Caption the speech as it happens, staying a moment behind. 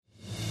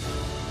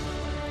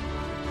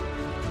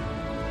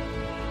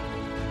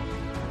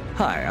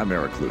Hi, I'm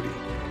Eric Ludy,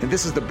 and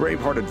this is the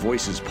Bravehearted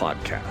Voices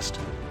podcast.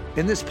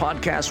 In this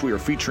podcast, we are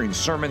featuring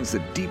sermons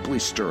that deeply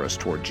stir us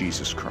toward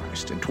Jesus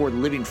Christ and toward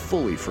living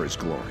fully for His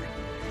glory.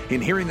 In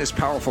hearing this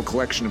powerful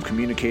collection of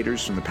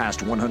communicators from the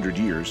past 100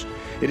 years,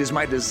 it is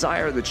my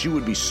desire that you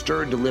would be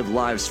stirred to live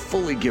lives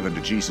fully given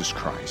to Jesus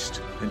Christ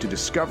and to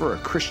discover a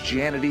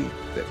Christianity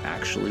that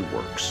actually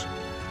works.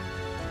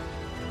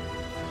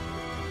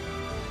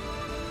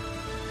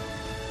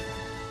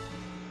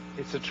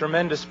 It's a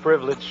tremendous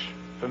privilege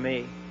for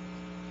me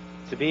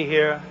to be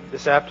here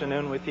this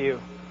afternoon with you.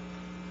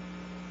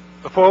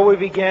 Before we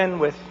begin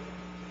with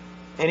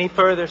any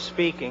further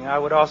speaking, I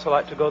would also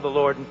like to go to the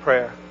Lord in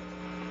prayer.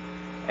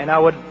 And I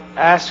would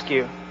ask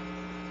you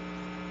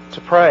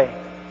to pray.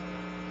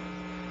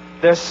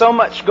 There's so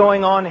much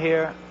going on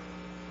here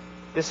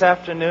this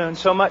afternoon,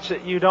 so much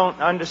that you don't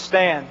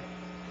understand.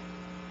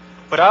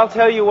 But I'll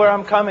tell you where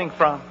I'm coming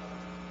from.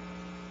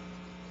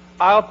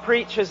 I'll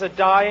preach as a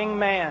dying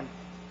man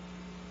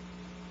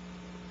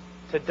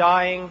to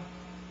dying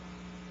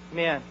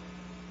men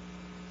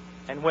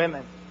and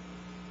women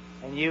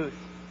and youth.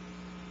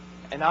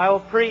 And I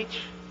will preach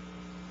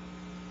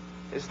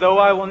as though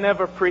I will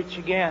never preach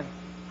again.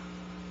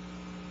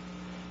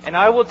 And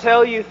I will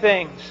tell you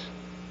things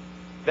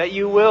that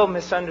you will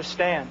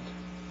misunderstand.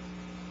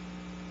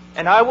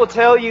 And I will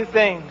tell you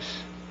things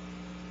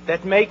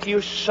that make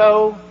you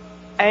so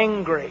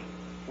angry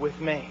with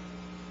me.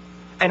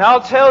 And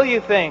I'll tell you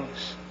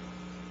things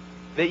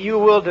that you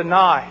will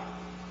deny.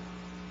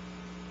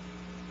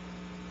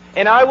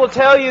 And I will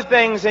tell you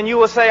things and you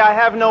will say, I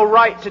have no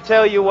right to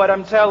tell you what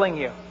I'm telling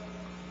you.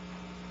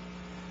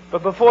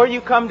 But before you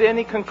come to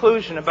any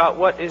conclusion about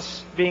what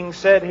is being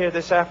said here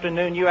this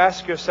afternoon, you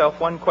ask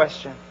yourself one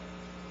question.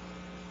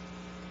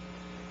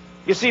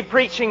 You see,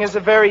 preaching is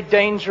a very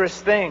dangerous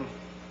thing.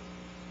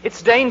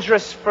 It's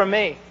dangerous for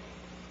me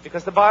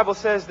because the Bible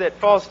says that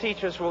false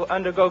teachers will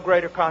undergo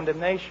greater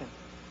condemnation.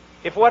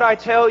 If what I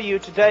tell you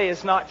today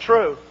is not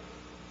true,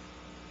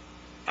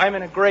 I'm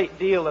in a great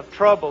deal of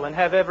trouble and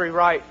have every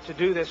right to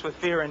do this with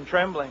fear and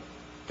trembling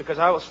because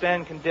I will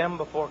stand condemned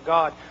before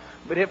God.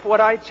 But if what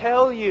I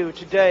tell you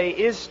today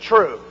is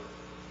true,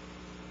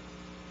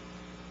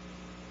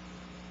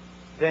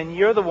 then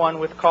you're the one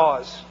with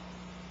cause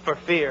for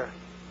fear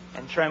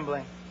and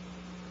trembling.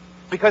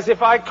 Because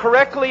if I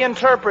correctly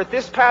interpret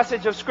this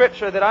passage of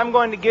Scripture that I'm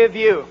going to give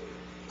you,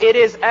 it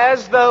is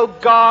as though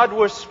God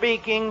were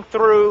speaking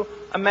through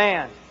a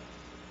man.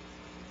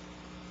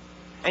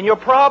 And your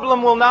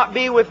problem will not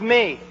be with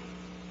me.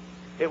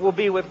 It will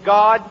be with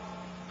God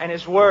and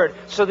His Word.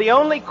 So the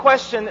only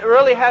question that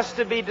really has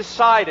to be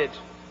decided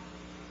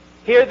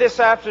here this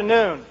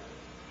afternoon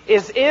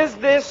is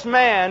this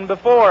man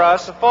before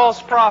us a false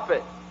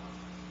prophet?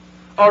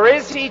 Or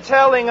is he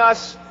telling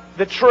us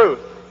the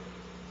truth?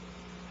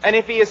 And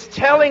if he is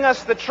telling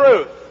us the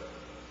truth,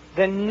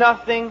 then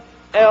nothing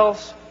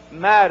else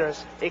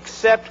matters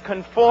except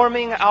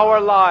conforming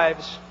our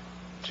lives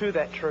to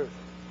that truth.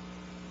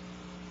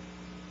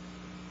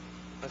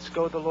 Let's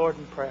go to the Lord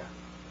in prayer.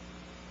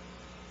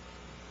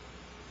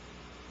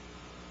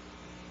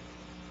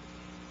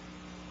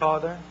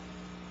 Father,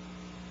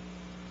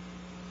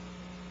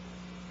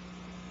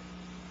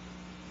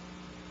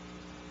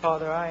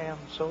 I am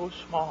so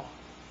small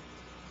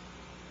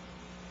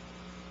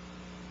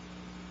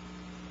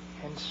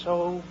and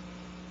so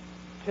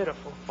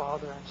pitiful,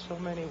 Father, in so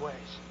many ways.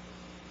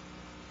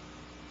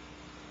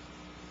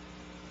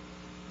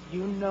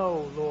 You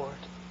know, Lord,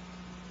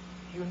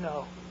 you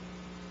know.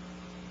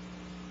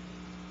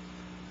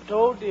 But,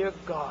 oh dear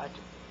God,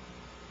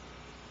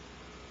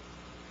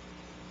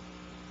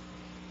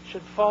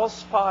 should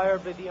false fire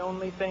be the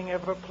only thing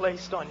ever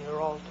placed on your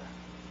altar?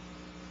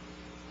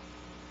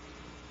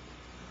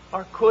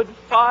 Or could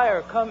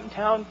fire come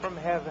down from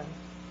heaven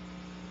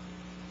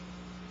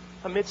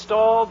amidst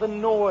all the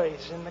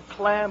noise and the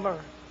clamor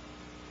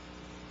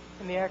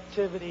and the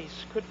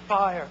activities? Could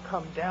fire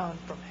come down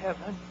from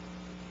heaven?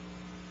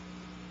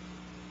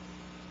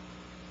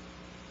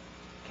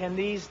 Can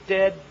these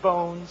dead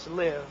bones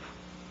live?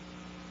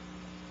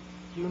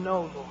 You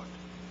know, Lord.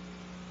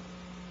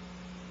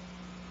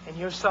 In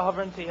your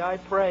sovereignty, I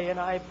pray and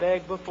I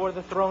beg before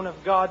the throne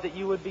of God that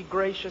you would be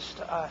gracious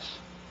to us.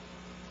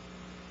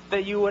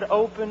 That you would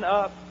open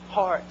up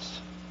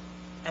hearts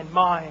and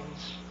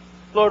minds.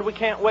 Lord, we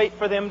can't wait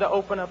for them to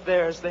open up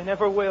theirs. They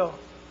never will.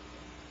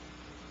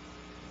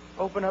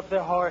 Open up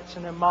their hearts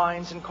and their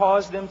minds and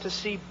cause them to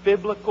see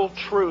biblical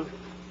truth.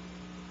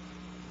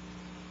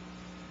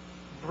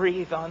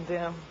 Breathe on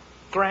them.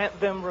 Grant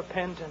them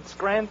repentance.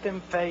 Grant them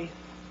faith.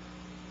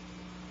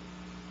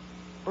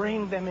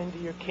 Bring them into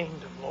your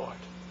kingdom, Lord,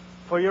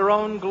 for your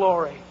own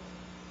glory.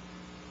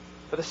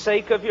 For the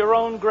sake of your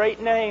own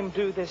great name,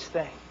 do this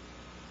thing.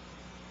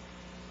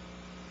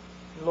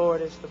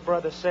 Lord, as the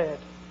brother said,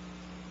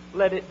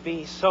 let it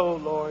be so,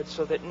 Lord,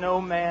 so that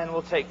no man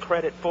will take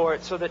credit for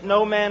it, so that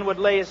no man would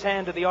lay his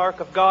hand to the ark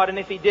of God, and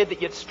if he did,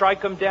 that you'd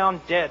strike him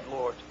down dead,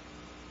 Lord.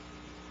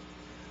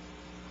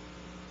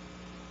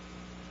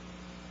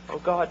 Oh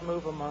God,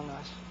 move among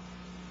us.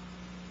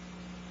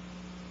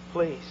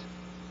 Please.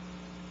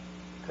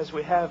 Because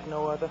we have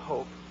no other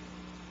hope.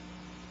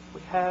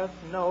 We have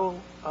no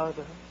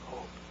other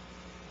hope.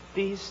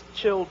 These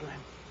children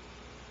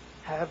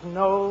have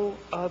no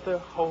other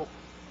hope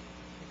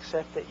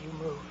except that you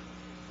move.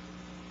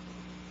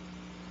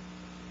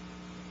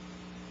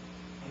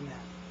 Amen.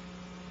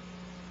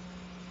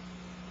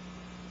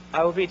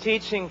 I will be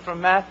teaching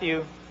from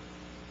Matthew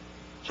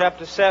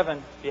chapter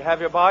 7. If you have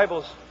your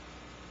Bibles,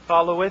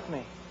 follow with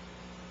me.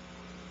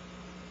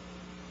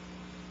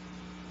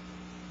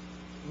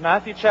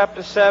 Matthew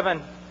chapter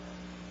 7,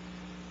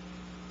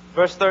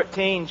 verse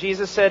 13,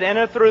 Jesus said,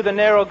 "Enter through the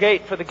narrow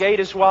gate, for the gate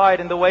is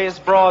wide and the way is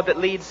broad that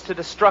leads to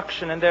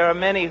destruction, and there are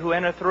many who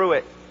enter through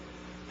it.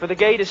 For the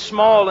gate is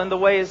small and the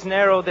way is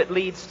narrow that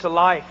leads to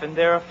life, and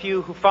there are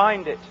few who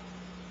find it.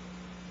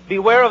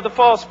 Beware of the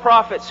false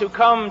prophets who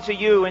come to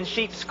you in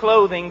sheep's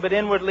clothing, but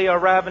inwardly are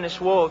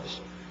ravenous wolves.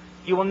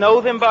 You will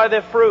know them by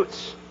their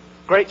fruits.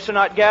 Grapes are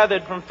not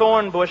gathered from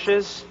thorn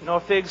bushes,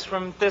 nor figs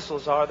from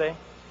thistles, are they?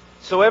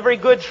 So every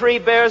good tree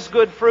bears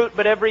good fruit,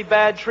 but every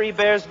bad tree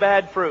bears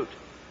bad fruit.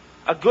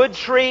 A good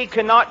tree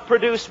cannot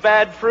produce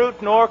bad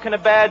fruit, nor can a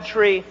bad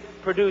tree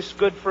produce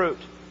good fruit.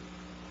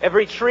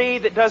 Every tree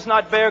that does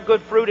not bear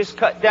good fruit is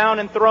cut down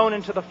and thrown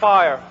into the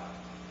fire.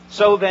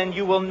 So then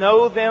you will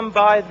know them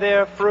by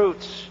their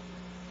fruits.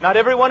 Not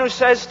everyone who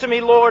says to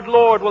me, 'Lord,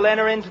 Lord,' will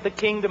enter into the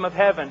kingdom of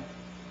heaven,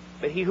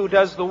 but he who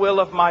does the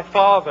will of my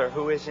Father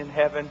who is in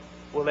heaven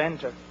will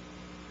enter.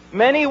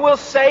 Many will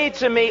say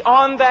to me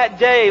on that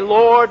day,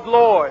 'Lord,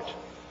 Lord,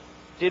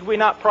 did we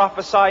not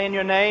prophesy in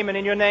your name, and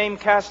in your name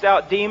cast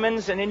out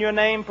demons, and in your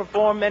name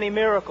perform many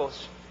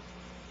miracles?'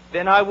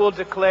 Then I will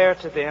declare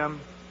to them,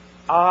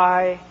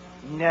 'I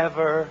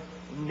never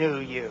knew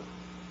you.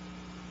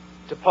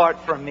 Depart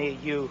from me,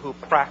 you who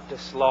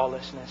practice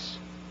lawlessness.'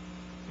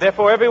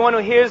 Therefore everyone who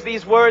hears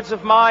these words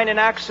of mine and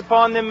acts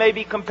upon them may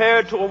be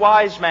compared to a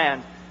wise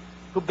man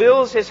who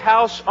builds his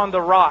house on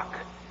the rock.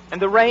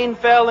 And the rain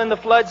fell, and the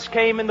floods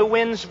came, and the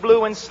winds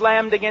blew and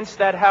slammed against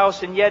that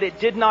house, and yet it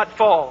did not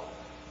fall,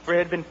 for it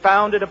had been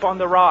founded upon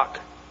the rock.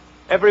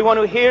 Everyone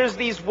who hears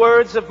these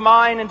words of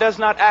mine and does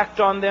not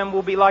act on them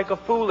will be like a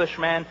foolish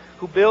man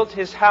who built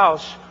his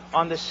house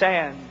on the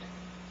sand.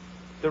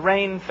 The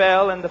rain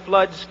fell, and the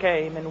floods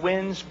came, and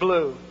winds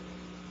blew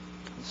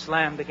and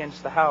slammed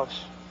against the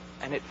house,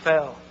 and it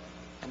fell,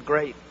 and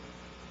great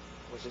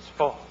was its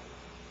fall."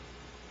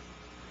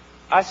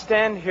 I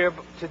stand here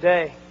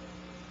today.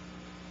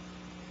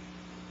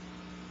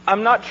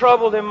 I'm not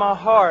troubled in my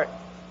heart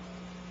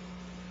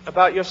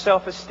about your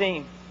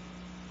self-esteem.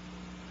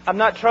 I'm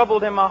not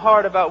troubled in my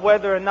heart about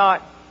whether or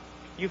not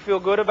you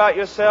feel good about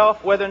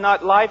yourself, whether or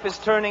not life is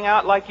turning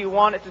out like you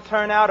want it to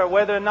turn out, or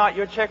whether or not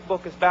your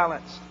checkbook is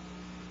balanced.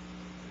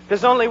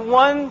 There's only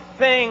one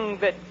thing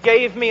that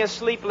gave me a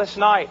sleepless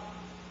night.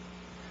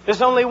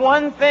 There's only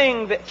one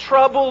thing that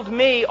troubled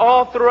me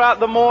all throughout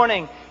the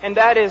morning, and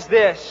that is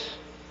this.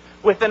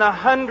 Within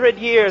 100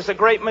 years, a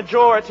great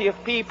majority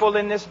of people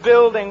in this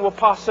building will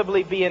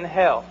possibly be in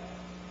hell.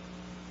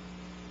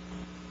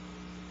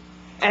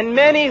 And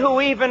many who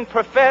even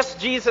profess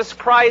Jesus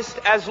Christ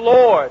as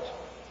Lord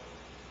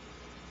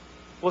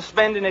will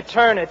spend an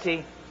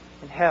eternity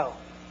in hell.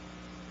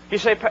 You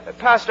say,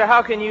 "Pastor,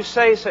 how can you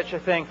say such a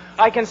thing?"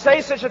 I can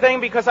say such a thing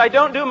because I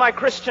don't do my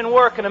Christian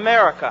work in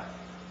America.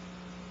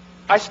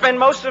 I spend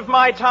most of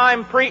my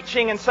time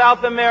preaching in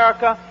South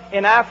America,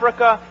 in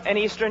Africa, and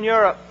Eastern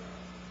Europe.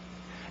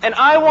 And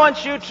I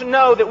want you to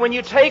know that when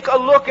you take a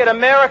look at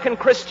American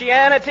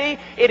Christianity,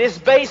 it is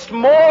based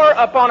more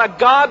upon a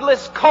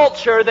godless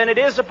culture than it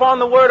is upon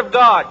the Word of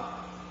God.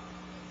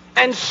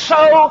 And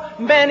so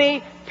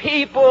many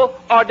people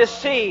are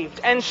deceived,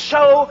 and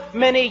so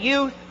many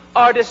youth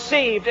are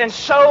deceived, and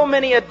so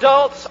many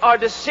adults are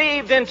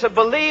deceived into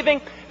believing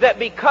that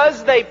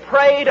because they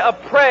prayed a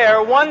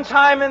prayer one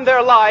time in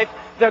their life,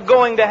 they're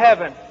going to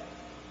heaven.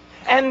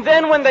 And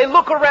then when they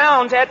look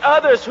around at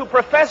others who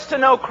profess to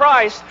know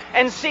Christ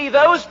and see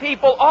those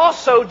people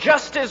also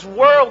just as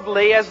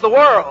worldly as the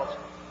world,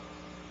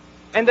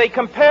 and they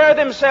compare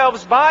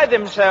themselves by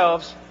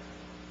themselves,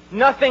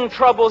 nothing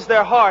troubles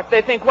their heart.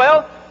 They think,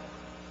 well,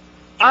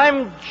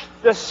 I'm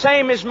the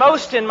same as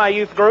most in my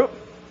youth group.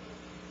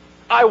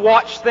 I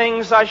watch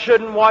things I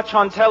shouldn't watch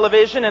on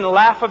television and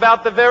laugh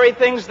about the very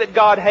things that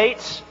God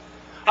hates.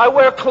 I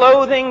wear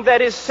clothing that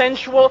is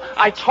sensual.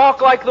 I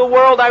talk like the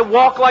world. I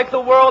walk like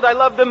the world. I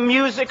love the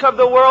music of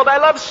the world. I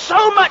love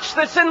so much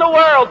that's in the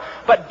world.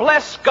 But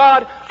bless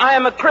God, I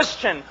am a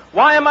Christian.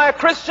 Why am I a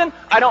Christian?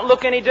 I don't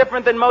look any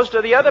different than most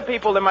of the other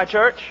people in my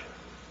church.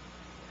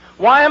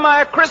 Why am I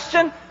a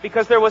Christian?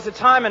 Because there was a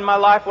time in my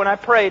life when I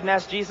prayed and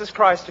asked Jesus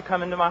Christ to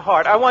come into my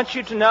heart. I want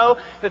you to know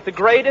that the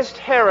greatest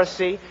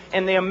heresy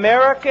in the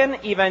American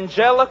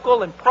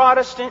evangelical and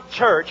Protestant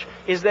church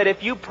is that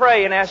if you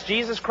pray and ask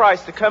Jesus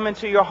Christ to come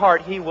into your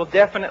heart, He will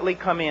definitely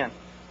come in.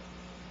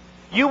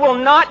 You will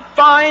not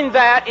find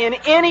that in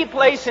any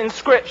place in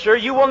Scripture.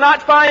 You will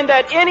not find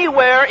that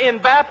anywhere in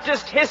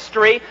Baptist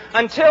history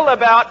until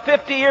about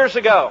 50 years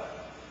ago,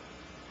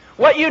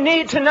 What you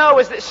need to know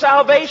is that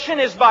salvation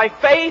is by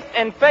faith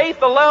and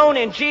faith alone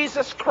in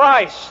Jesus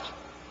Christ.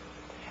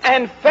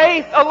 And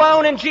faith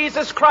alone in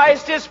Jesus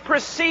Christ is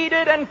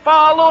preceded and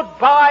followed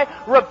by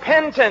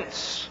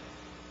repentance.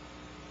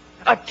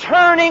 A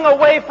turning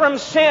away from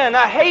sin,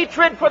 a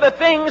hatred for the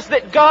things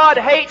that God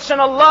hates and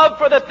a love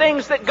for the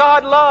things that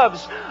God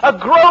loves. A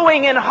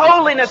growing in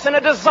holiness and a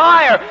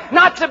desire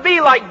not to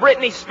be like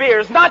Britney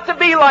Spears, not to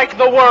be like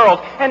the world,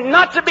 and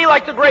not to be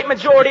like the great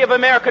majority of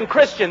American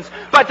Christians,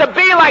 but to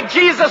be like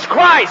Jesus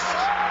Christ.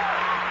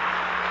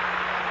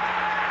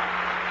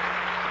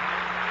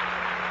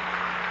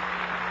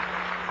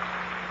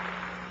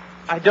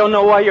 I don't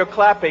know why you're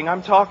clapping.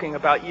 I'm talking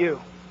about you.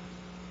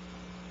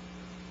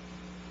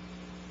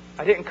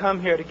 I didn't come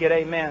here to get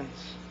amens.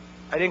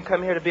 I didn't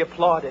come here to be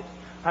applauded.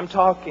 I'm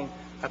talking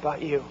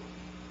about you.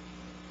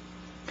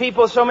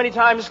 People so many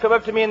times come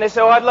up to me and they say,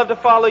 oh, I'd love to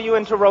follow you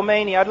into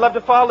Romania. I'd love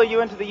to follow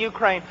you into the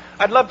Ukraine.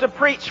 I'd love to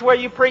preach where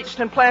you preached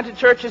and planted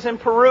churches in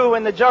Peru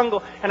in the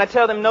jungle. And I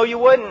tell them, no, you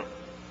wouldn't.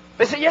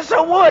 They say, yes,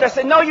 I would. I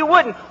said, no, you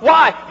wouldn't.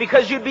 Why?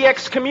 Because you'd be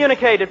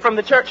excommunicated from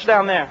the church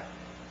down there.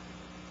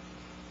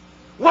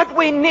 What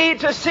we need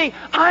to see,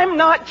 I'm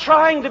not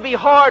trying to be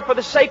hard for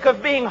the sake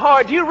of being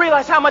hard. Do you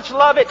realize how much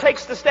love it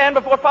takes to stand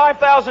before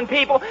 5,000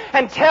 people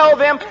and tell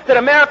them that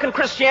American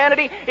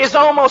Christianity is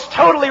almost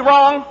totally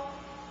wrong?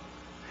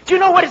 Do you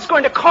know what it's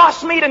going to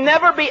cost me to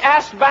never be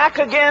asked back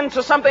again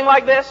to something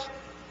like this?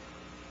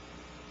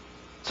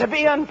 To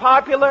be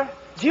unpopular?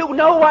 Do you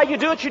know why you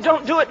do it? You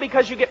don't do it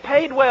because you get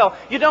paid well.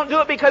 You don't do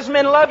it because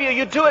men love you.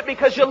 You do it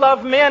because you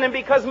love men, and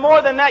because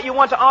more than that, you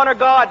want to honor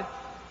God.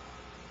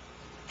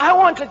 I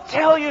want to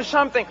tell you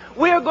something.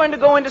 We are going to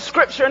go into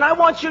Scripture, and I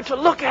want you to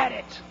look at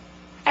it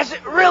as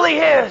it really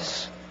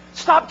is.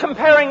 Stop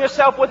comparing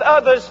yourself with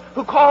others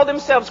who call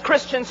themselves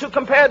Christians, who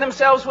compare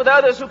themselves with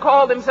others who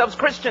call themselves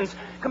Christians.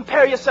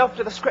 Compare yourself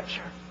to the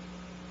Scripture.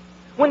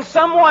 When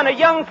someone, a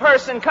young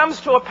person,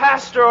 comes to a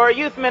pastor or a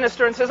youth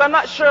minister and says, I'm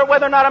not sure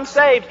whether or not I'm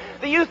saved,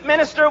 the youth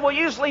minister will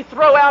usually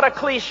throw out a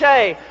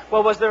cliche.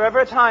 Well, was there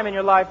ever a time in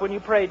your life when you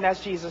prayed and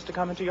asked Jesus to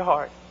come into your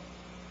heart?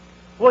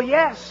 Well,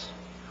 yes.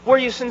 Were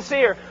you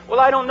sincere? Well,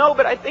 I don't know,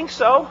 but I think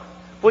so.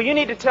 Well, you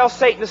need to tell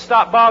Satan to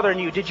stop bothering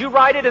you. Did you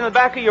write it in the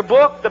back of your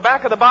book, the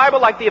back of the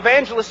Bible, like the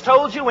evangelist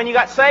told you when you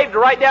got saved, to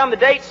write down the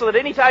date so that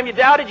any time you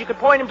doubted, you could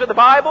point him to the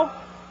Bible?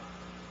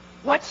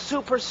 What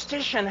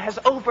superstition has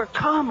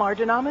overcome our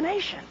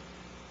denomination?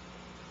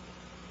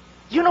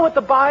 You know what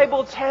the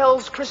Bible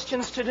tells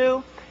Christians to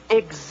do?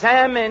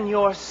 Examine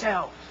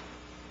yourself.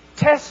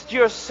 Test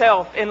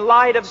yourself in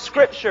light of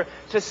Scripture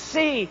to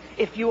see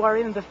if you are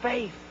in the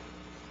faith.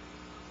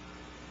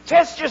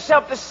 Test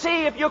yourself to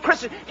see if you're a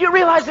Christian. Do you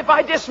realize if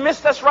I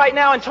dismissed us right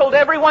now and told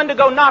everyone to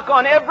go knock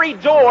on every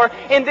door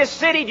in this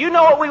city, do you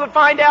know what we would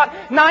find out?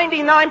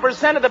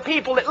 99% of the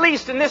people, at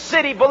least in this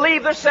city,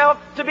 believe themselves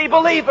to be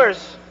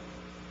believers.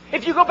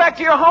 If you go back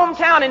to your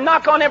hometown and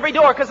knock on every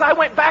door, because I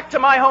went back to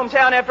my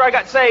hometown after I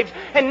got saved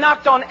and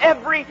knocked on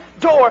every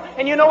door,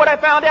 and you know what I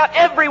found out?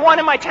 Everyone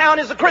in my town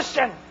is a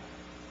Christian.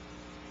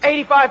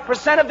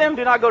 85% of them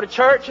do not go to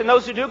church, and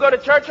those who do go to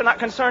church are not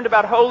concerned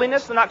about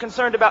holiness. They're not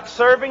concerned about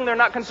serving. They're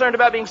not concerned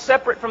about being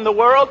separate from the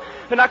world.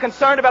 They're not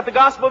concerned about the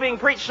gospel being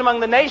preached among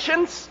the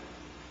nations.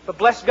 But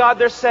bless God,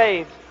 they're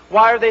saved.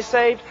 Why are they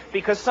saved?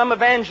 Because some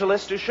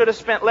evangelist who should have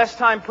spent less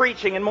time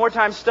preaching and more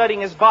time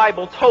studying his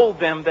Bible told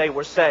them they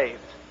were saved.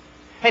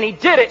 And he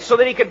did it so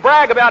that he could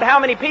brag about how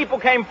many people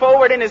came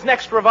forward in his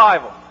next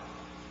revival.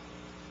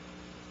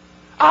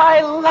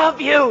 I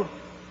love you.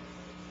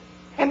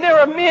 And there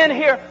are men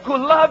here who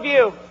love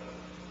you.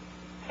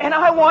 And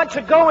I want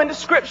to go into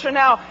Scripture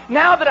now.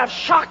 Now that I've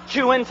shocked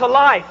you into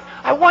life,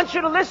 I want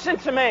you to listen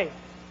to me.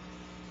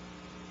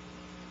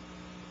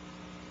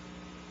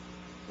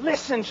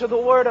 Listen to the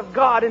Word of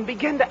God and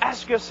begin to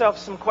ask yourself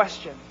some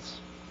questions.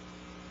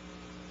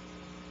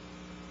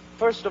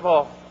 First of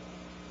all,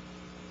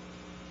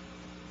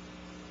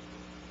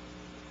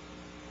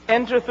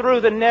 enter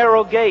through the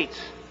narrow gate.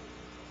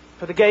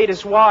 For the gate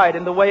is wide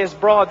and the way is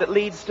broad that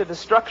leads to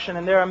destruction,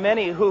 and there are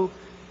many who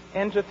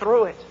enter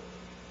through it.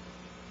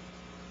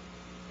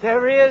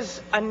 There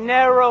is a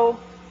narrow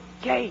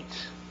gate.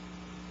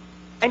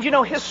 And you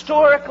know,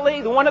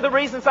 historically, one of the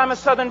reasons I'm a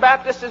Southern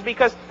Baptist is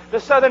because the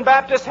Southern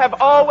Baptists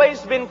have always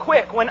been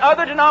quick. When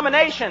other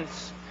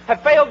denominations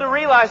have failed to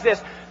realize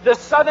this, the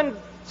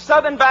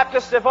Southern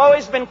Baptists have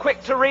always been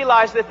quick to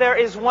realize that there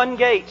is one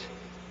gate.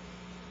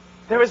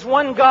 There is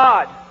one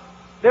God.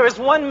 There is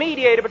one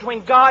mediator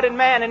between God and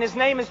man, and His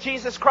name is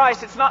Jesus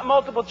Christ. It's not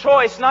multiple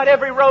choice. Not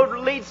every road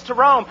leads to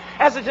Rome.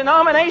 As a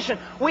denomination,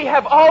 we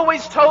have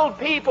always told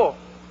people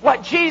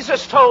what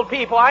Jesus told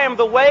people. I am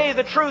the way,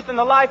 the truth, and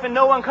the life, and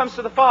no one comes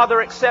to the Father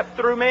except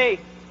through me.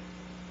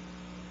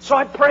 So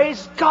I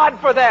praise God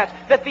for that.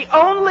 That the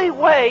only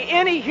way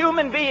any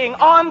human being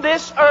on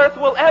this earth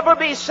will ever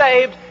be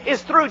saved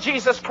is through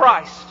Jesus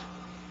Christ.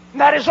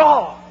 And that is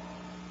all.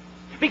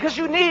 Because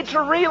you need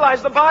to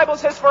realize the Bible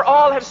says, for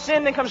all have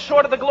sinned and come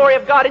short of the glory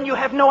of God, and you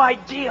have no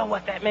idea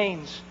what that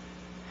means.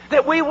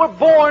 That we were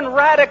born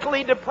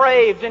radically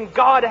depraved and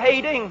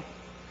God-hating.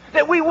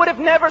 That we would have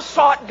never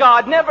sought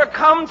God, never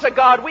come to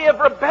God. We have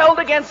rebelled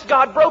against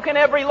God, broken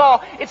every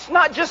law. It's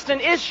not just an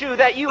issue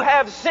that you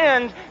have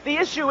sinned. The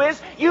issue is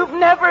you've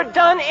never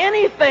done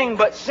anything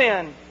but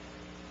sin.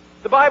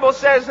 The Bible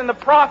says in the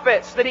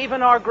prophets that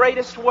even our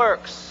greatest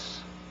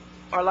works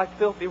are like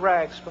filthy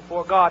rags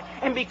before God.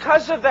 And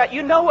because of that,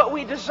 you know what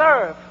we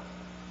deserve?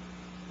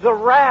 The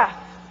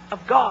wrath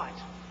of God.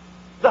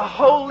 The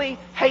holy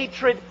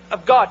hatred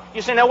of God.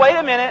 You say, now wait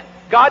a minute.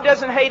 God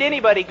doesn't hate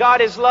anybody.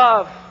 God is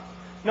love.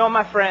 No,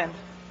 my friend.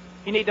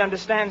 You need to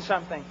understand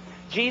something.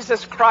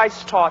 Jesus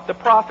Christ taught, the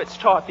prophets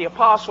taught, the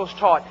apostles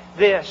taught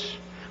this.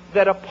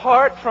 That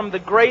apart from the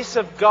grace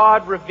of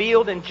God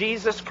revealed in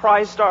Jesus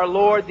Christ our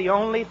Lord, the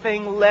only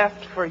thing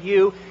left for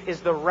you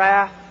is the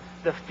wrath,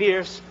 the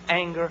fierce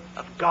anger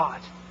of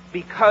God.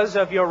 Because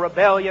of your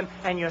rebellion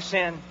and your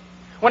sin.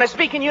 When I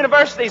speak in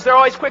universities, they're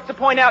always quick to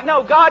point out,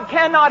 no, God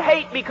cannot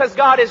hate because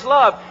God is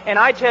love. And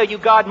I tell you,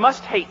 God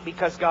must hate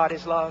because God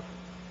is love.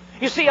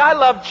 You see, I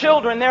love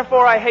children,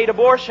 therefore I hate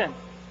abortion.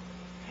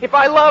 If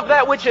I love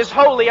that which is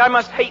holy, I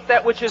must hate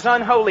that which is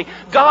unholy.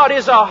 God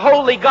is a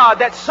holy God.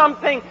 That's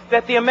something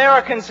that the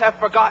Americans have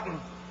forgotten.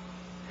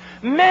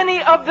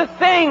 Many of the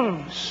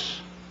things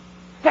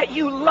that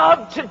you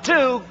love to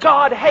do,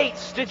 God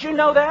hates. Did you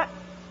know that?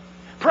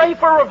 Pray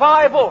for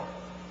revival.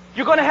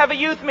 You're going to have a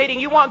youth meeting.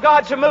 You want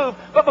God to move.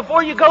 But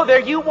before you go there,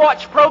 you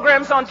watch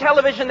programs on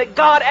television that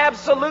God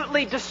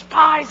absolutely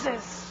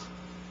despises.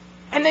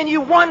 And then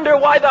you wonder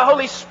why the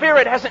Holy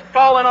Spirit hasn't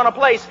fallen on a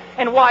place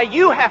and why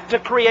you have to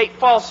create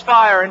false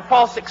fire and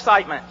false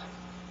excitement.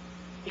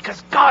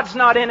 Because God's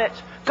not in it.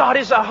 God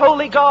is a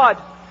holy God.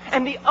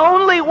 And the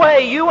only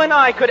way you and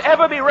I could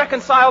ever be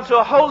reconciled to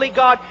a holy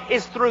God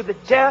is through the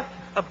death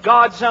of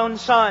God's own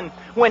Son.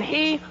 When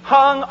He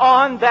hung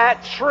on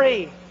that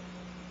tree.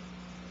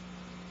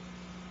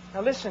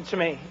 Now listen to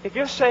me. If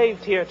you're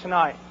saved here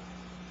tonight,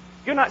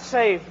 you're not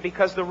saved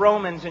because the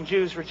Romans and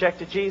Jews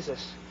rejected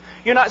Jesus.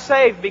 You're not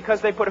saved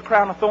because they put a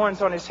crown of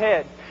thorns on His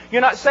head.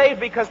 You're not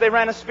saved because they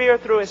ran a spear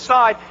through His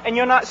side. And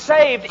you're not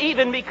saved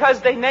even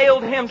because they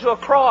nailed Him to a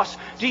cross.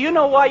 Do you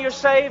know why you're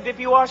saved if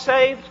you are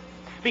saved?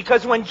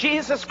 Because when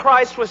Jesus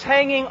Christ was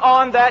hanging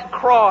on that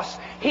cross,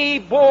 He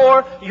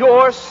bore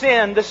your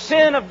sin, the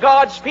sin of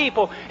God's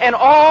people, and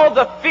all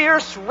the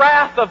fierce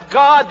wrath of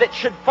God that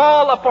should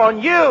fall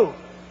upon you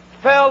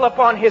fell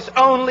upon His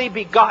only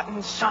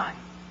begotten Son.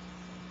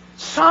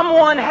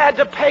 Someone had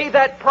to pay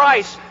that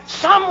price.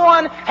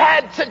 Someone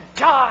had to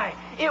die.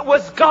 It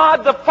was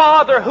God the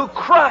Father who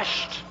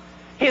crushed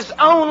His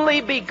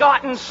only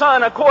begotten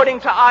Son, according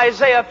to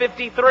Isaiah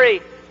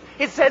 53.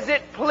 It says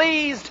it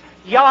pleased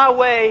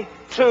Yahweh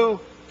to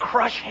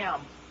crush Him.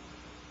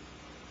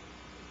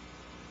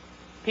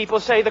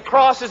 People say the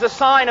cross is a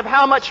sign of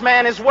how much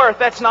man is worth.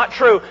 That's not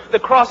true. The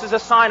cross is a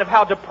sign of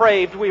how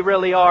depraved we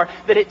really are.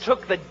 That it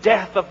took the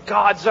death of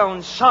God's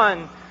own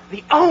Son.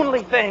 The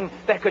only thing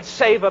that could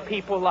save a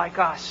people like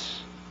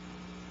us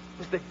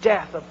was the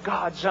death of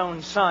God's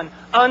own Son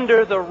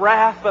under the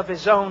wrath of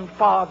His own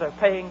Father,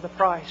 paying the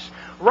price.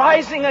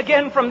 Rising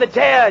again from the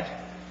dead,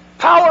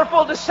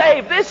 powerful to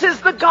save. This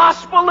is the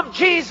gospel of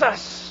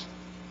Jesus.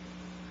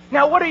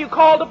 Now what are you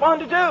called upon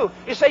to do?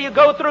 You say you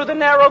go through the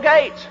narrow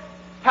gate.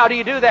 How do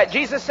you do that?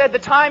 Jesus said the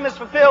time is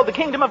fulfilled. The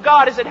kingdom of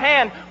God is at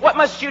hand. What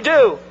must you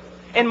do?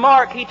 In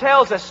Mark, He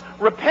tells us,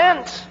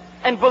 repent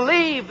and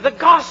believe the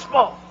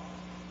gospel.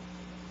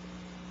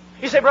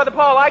 You say, Brother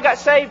Paul, I got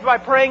saved by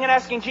praying and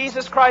asking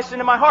Jesus Christ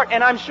into my heart.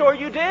 And I'm sure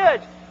you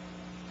did.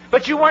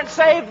 But you weren't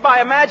saved by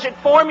a magic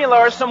formula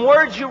or some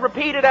words you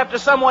repeated after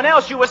someone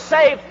else. You were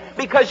saved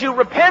because you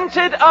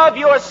repented of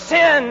your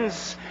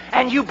sins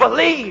and you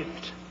believed.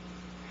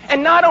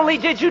 And not only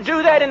did you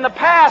do that in the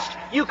past,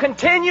 you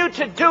continue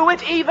to do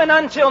it even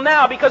until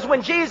now. Because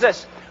when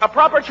Jesus, a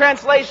proper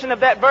translation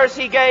of that verse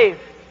He gave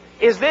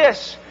is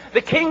this: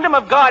 the kingdom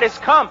of God has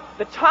come.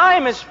 The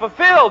time is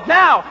fulfilled.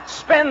 Now,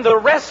 spend the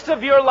rest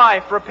of your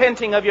life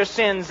repenting of your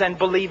sins and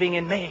believing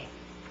in me.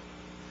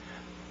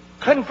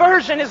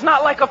 Conversion is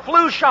not like a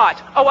flu shot.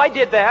 Oh, I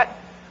did that.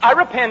 I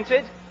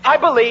repented. I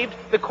believed.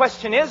 The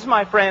question is,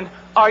 my friend,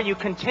 are you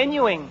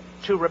continuing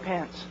to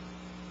repent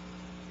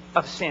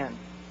of sin?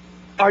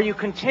 Are you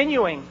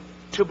continuing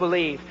to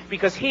believe?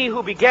 Because He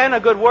who began a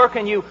good work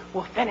in you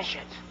will finish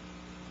it.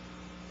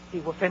 He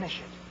will finish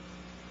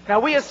it.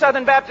 Now we as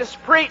Southern Baptists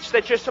preach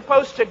that you're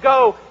supposed to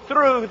go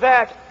through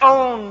that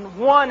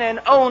one and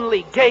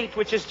only gate,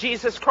 which is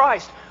Jesus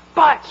Christ.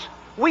 But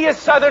we as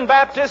Southern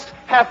Baptists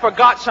have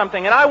forgot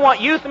something. And I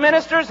want youth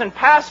ministers and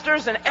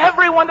pastors and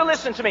everyone to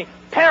listen to me.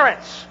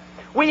 Parents,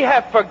 we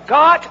have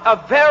forgot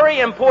a very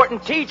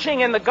important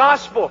teaching in the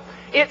gospel.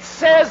 It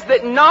says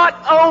that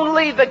not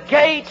only the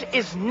gate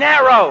is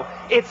narrow,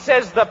 it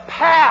says the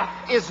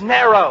path is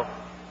narrow.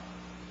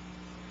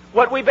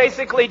 What we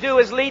basically do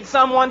is lead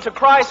someone to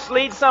Christ,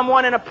 lead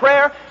someone in a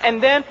prayer,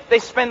 and then they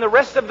spend the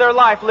rest of their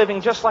life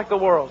living just like the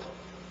world.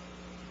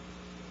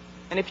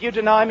 And if you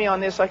deny me on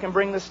this, I can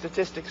bring the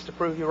statistics to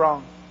prove you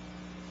wrong.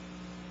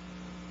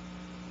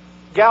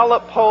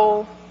 Gallup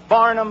poll,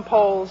 Barnum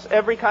polls,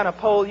 every kind of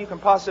poll you can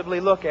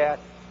possibly look at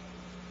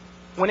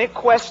when it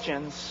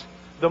questions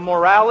the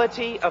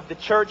morality of the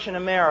church in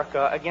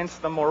America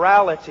against the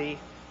morality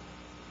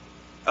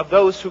of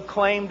those who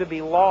claim to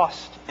be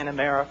lost in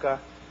America,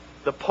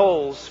 the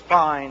polls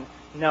find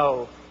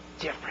no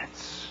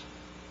difference.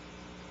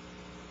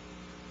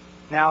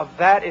 Now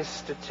that is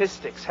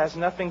statistics, has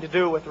nothing to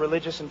do with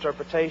religious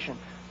interpretation.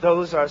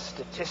 Those are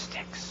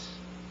statistics.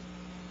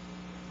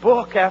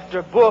 Book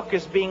after book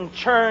is being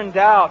churned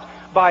out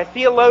by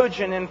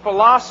theologian and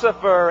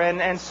philosopher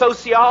and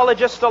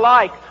sociologist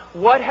alike.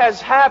 What has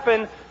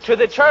happened to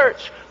the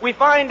church? We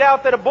find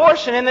out that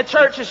abortion in the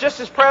church is just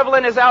as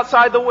prevalent as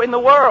outside in the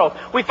world.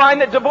 We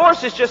find that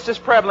divorce is just as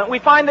prevalent. We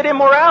find that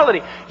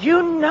immorality.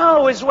 You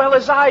know as well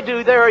as I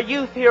do there are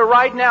youth here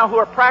right now who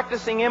are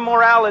practicing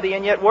immorality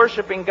and yet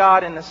worshiping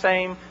God in the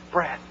same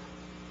breath.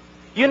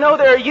 You know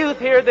there are youth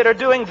here that are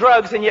doing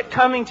drugs and yet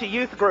coming to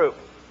youth group.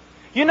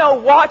 You know,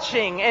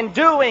 watching and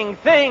doing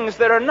things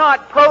that are not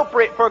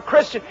appropriate for a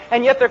Christian,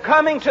 and yet they're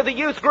coming to the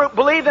youth group,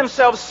 believe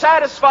themselves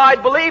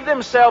satisfied, believe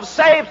themselves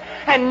saved,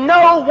 and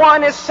no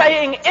one is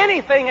saying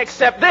anything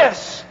except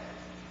this.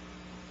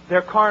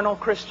 They're carnal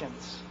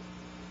Christians.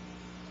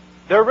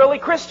 They're really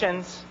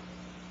Christians.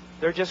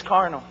 They're just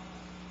carnal.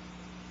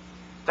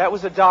 That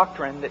was a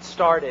doctrine that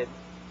started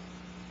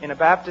in a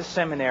Baptist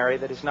seminary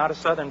that is not a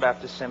Southern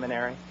Baptist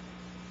seminary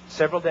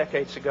several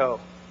decades ago.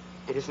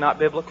 It is not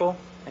biblical.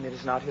 And it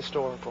is not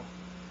historical.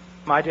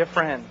 My dear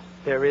friend,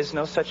 there is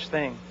no such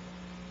thing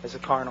as a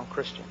carnal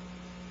Christian.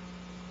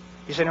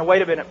 You say, now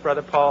wait a minute,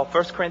 Brother Paul.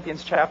 1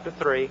 Corinthians chapter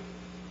 3.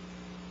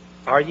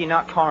 Are ye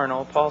not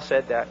carnal? Paul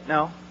said that.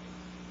 No.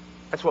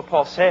 That's what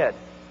Paul said.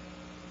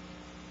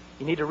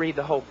 You need to read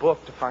the whole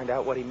book to find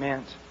out what he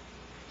meant.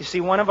 You see,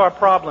 one of our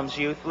problems,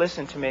 youth,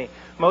 listen to me.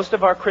 Most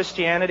of our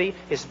Christianity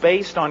is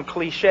based on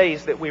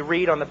cliches that we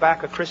read on the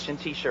back of Christian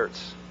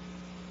t-shirts.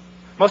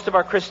 Most of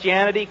our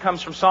Christianity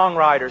comes from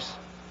songwriters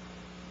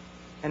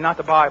and not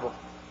the Bible.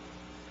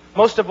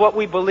 Most of what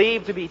we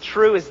believe to be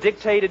true is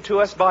dictated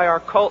to us by our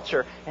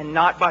culture and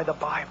not by the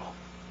Bible.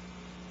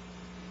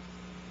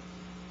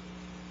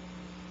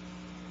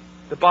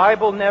 The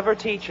Bible never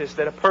teaches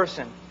that a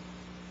person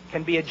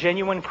can be a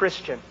genuine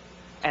Christian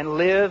and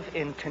live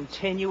in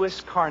continuous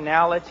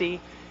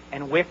carnality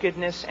and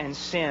wickedness and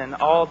sin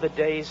all the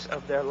days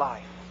of their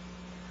life.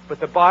 But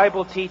the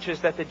Bible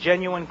teaches that the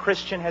genuine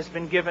Christian has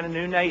been given a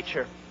new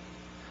nature.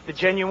 The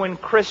genuine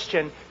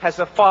Christian has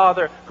a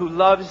Father who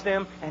loves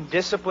them and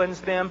disciplines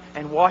them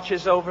and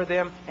watches over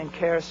them and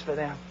cares for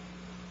them.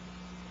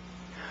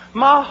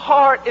 My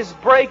heart is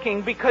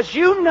breaking because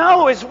you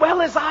know as well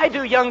as I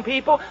do, young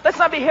people. Let's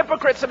not be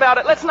hypocrites about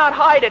it. Let's not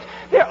hide it.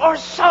 There are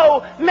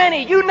so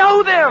many. You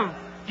know them.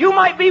 You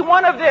might be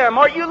one of them,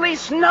 or you at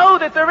least know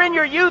that they're in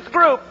your youth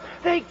group.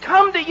 They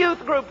come to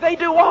youth group. They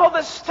do all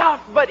the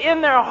stuff, but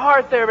in their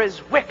heart they're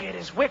as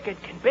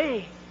wicked can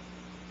be.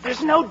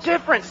 There's no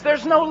difference.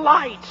 There's no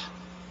light.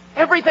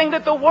 Everything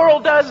that the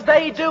world does,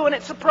 they do, and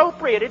it's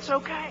appropriate. It's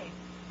okay.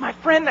 My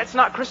friend, that's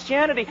not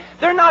Christianity.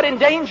 They're not in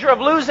danger of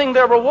losing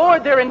their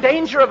reward. They're in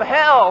danger of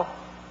hell.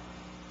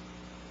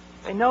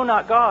 They know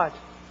not God.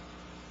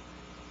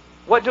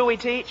 What do we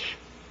teach?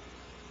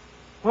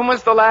 When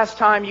was the last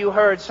time you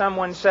heard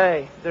someone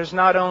say, there's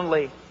not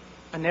only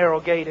a narrow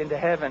gate into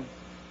heaven,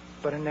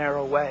 but a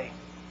narrow way?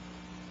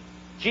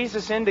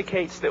 Jesus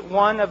indicates that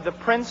one of the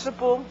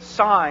principal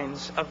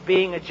signs of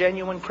being a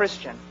genuine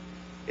Christian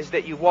is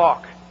that you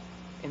walk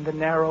in the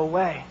narrow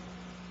way.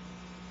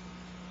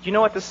 Do you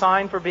know what the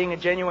sign for being a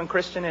genuine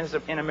Christian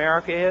in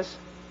America is?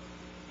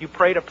 You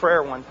prayed a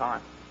prayer one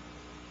time.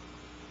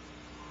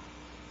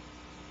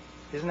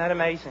 Isn't that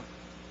amazing?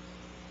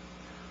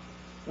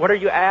 What are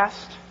you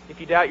asked if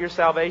you doubt your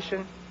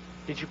salvation?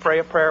 Did you pray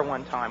a prayer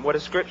one time? What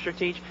does Scripture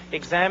teach?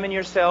 Examine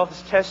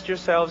yourselves, test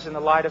yourselves in the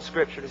light of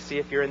Scripture to see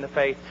if you're in the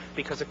faith,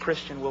 because a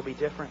Christian will be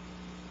different.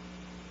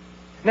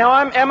 Now,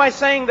 am I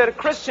saying that a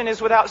Christian is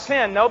without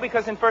sin? No,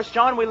 because in 1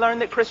 John we learn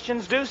that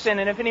Christians do sin,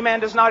 and if any man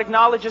does not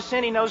acknowledge his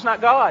sin, he knows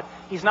not God.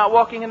 He's not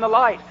walking in the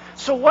light.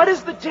 So what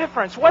is the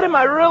difference? What am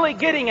I really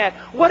getting at?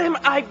 What am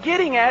I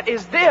getting at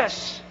is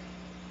this.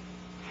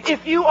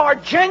 If you are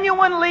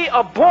genuinely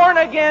a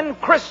born-again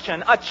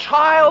Christian, a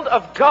child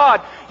of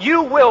God,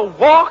 you will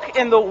walk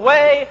in the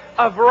way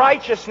of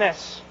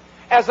righteousness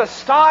as a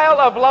style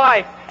of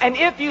life. And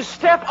if you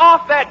step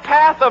off that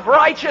path of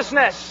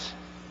righteousness,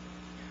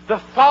 the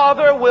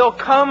Father will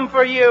come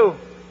for you.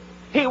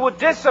 He will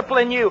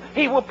discipline you.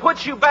 He will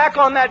put you back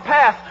on that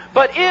path.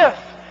 But if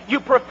you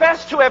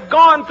profess to have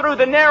gone through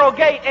the narrow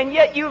gate and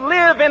yet you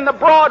live in the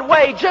broad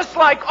way, just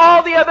like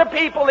all the other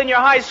people in your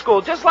high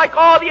school, just like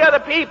all the other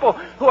people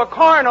who are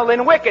carnal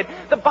and wicked,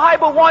 the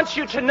Bible wants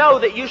you to know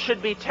that you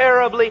should be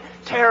terribly,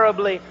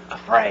 terribly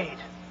afraid.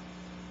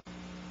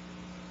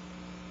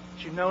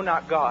 But you know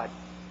not God.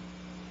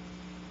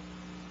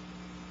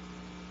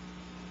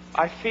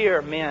 I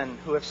fear men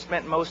who have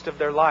spent most of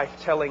their life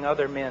telling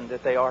other men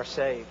that they are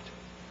saved.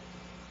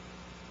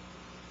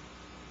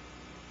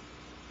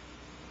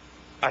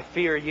 I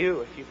fear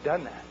you if you've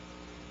done that.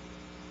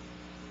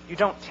 You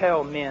don't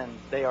tell men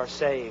they are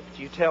saved.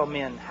 You tell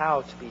men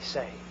how to be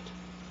saved.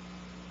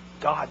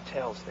 God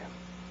tells them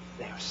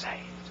they are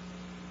saved.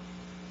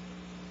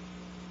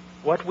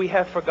 What we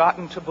have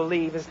forgotten to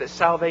believe is that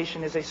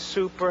salvation is a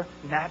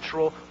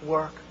supernatural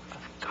work of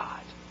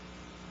God.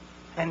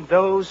 And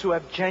those who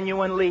have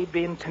genuinely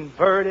been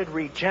converted,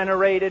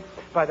 regenerated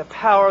by the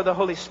power of the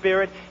Holy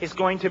Spirit is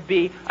going to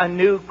be a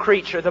new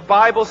creature. The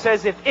Bible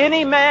says, if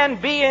any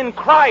man be in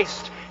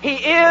Christ, he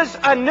is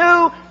a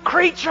new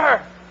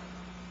creature.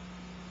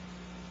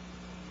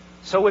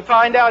 So we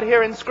find out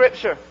here in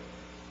Scripture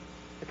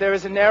that there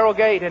is a narrow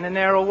gate and a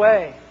narrow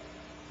way.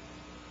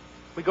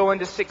 We go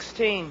into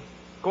 16,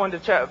 go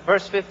into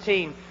verse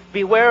 15.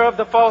 Beware of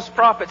the false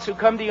prophets who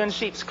come to you in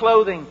sheep's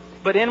clothing,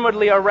 but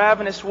inwardly are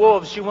ravenous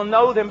wolves. You will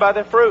know them by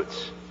their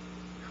fruits.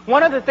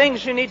 One of the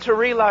things you need to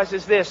realize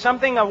is this.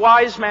 Something a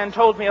wise man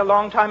told me a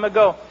long time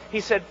ago. He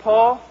said,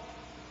 Paul,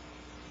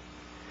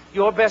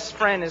 your best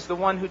friend is the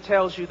one who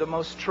tells you the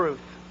most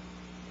truth.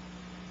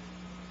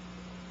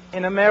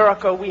 In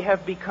America, we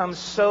have become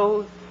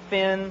so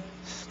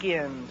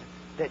thin-skinned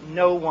that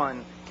no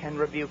one can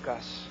rebuke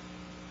us.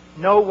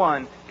 No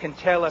one can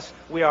tell us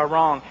we are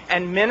wrong.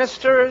 And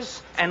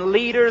ministers and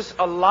leaders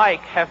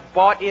alike have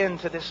bought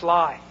into this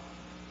lie.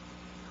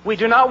 We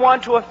do not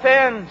want to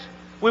offend.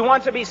 We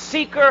want to be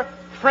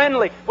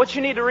seeker-friendly. What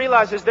you need to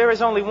realize is there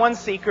is only one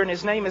seeker, and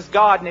His name is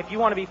God. And if you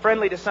want to be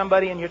friendly to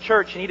somebody in your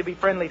church, you need to be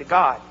friendly to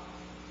God.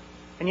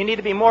 And you need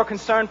to be more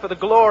concerned for the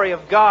glory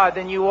of God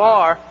than you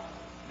are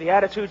the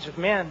attitudes of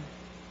men.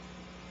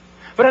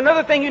 But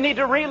another thing you need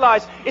to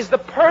realize is the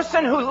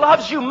person who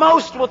loves you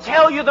most will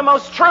tell you the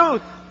most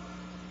truth.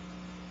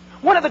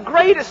 One of the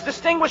greatest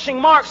distinguishing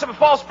marks of a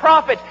false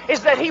prophet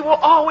is that he will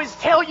always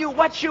tell you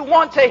what you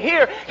want to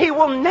hear. He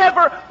will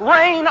never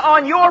rain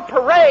on your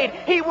parade.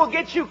 He will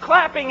get you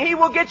clapping. He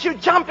will get you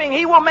jumping.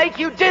 He will make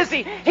you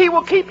dizzy. He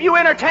will keep you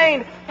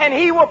entertained. And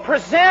he will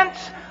present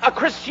a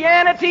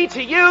Christianity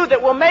to you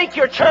that will make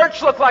your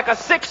church look like a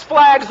Six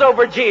Flags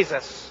over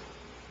Jesus.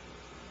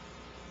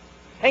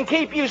 And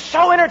keep you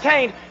so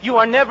entertained you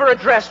are never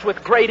addressed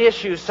with great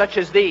issues such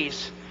as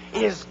these.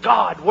 Is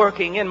God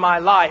working in my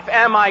life?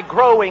 Am I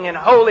growing in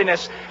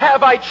holiness?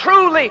 Have I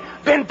truly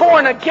been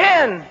born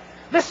again?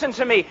 Listen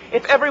to me.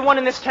 If everyone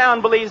in this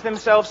town believes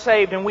themselves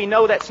saved, and we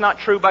know that's not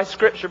true by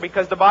Scripture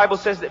because the Bible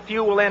says that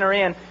few will enter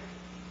in,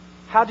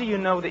 how do you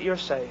know that you're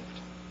saved?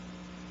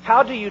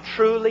 How do you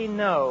truly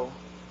know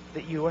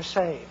that you are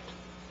saved?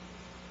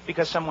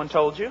 Because someone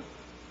told you?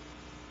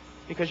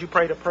 Because you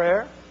prayed a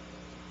prayer?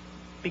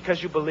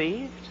 Because you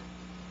believed?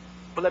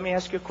 But let me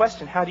ask you a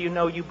question. How do you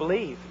know you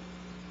believe?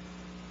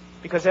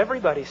 Because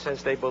everybody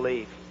says they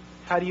believe.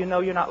 How do you know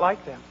you're not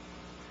like them?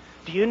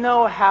 Do you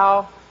know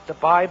how the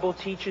Bible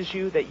teaches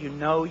you that you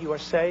know you are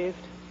saved?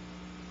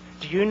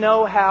 Do you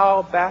know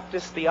how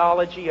Baptist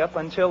theology up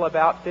until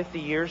about 50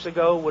 years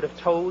ago would have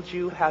told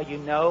you how you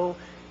know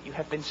you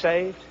have been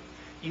saved?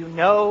 You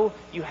know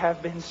you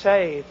have been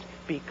saved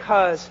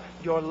because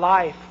your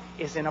life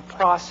is in a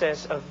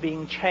process of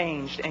being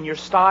changed, and your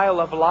style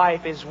of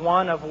life is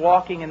one of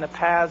walking in the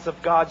paths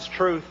of God's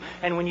truth.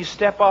 And when you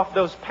step off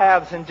those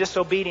paths in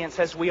disobedience,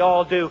 as we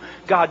all do,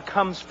 God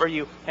comes for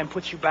you and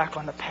puts you back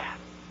on the path.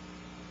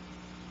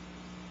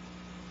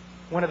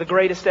 One of the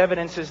greatest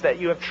evidences that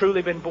you have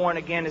truly been born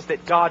again is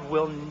that God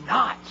will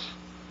not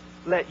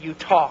let you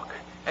talk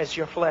as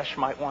your flesh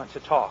might want to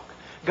talk.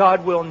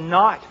 God will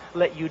not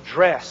let you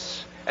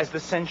dress as the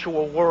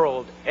sensual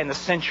world and the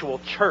sensual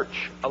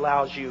church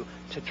allows you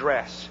to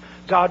dress.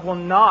 God will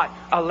not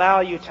allow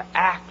you to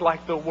act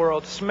like the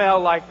world, smell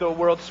like the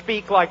world,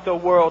 speak like the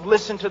world,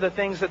 listen to the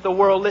things that the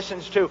world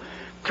listens to.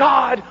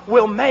 God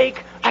will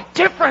make a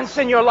difference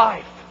in your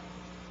life.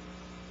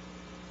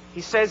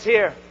 He says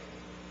here,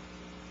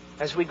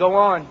 as we go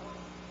on,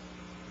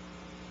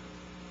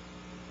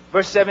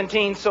 verse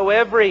 17,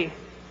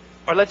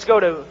 let's go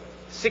to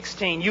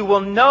 16. You will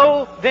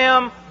know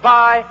them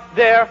by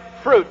their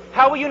fruit.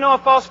 How will you know a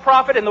false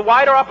prophet? In the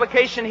wider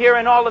application here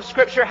in all of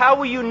Scripture, how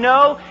will you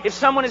know if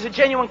someone is a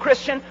genuine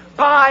Christian?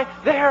 By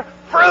their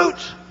fruit.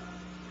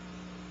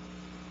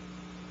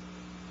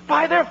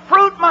 By their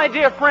fruit, my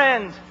dear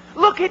friend.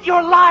 Look at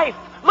your life.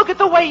 Look at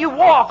the way you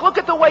walk. Look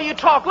at the way you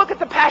talk. Look at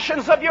the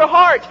passions of your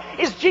heart.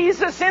 Is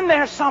Jesus in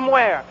there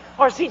somewhere?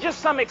 Or is He just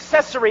some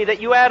accessory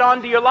that you add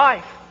on to your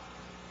life?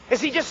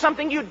 Is He just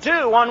something you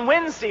do on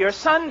Wednesday or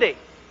Sunday?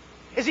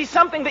 Is He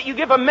something that you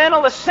give a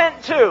mental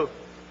assent to?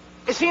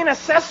 Is He an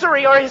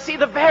accessory, or is He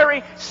the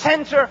very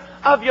center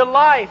of your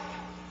life?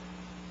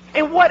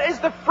 And what is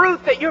the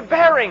fruit that you're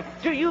bearing?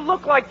 Do you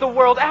look like the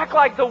world, act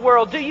like the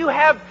world? Do you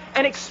have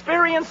and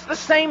experience the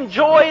same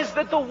joys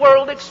that the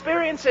world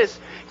experiences?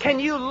 Can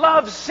you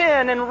love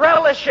sin and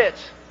relish it?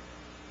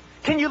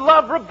 Can you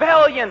love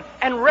rebellion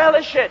and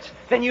relish it?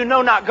 Then you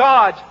know not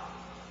God.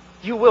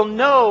 You will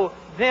know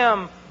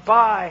them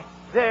by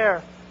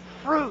their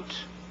fruit.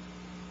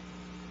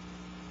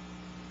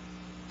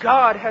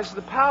 God has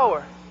the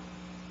power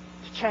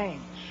to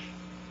change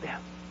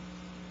them.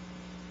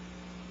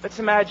 Let's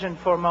imagine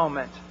for a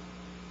moment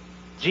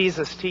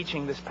Jesus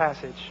teaching this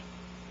passage.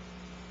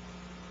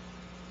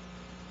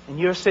 And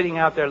you're sitting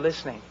out there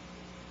listening.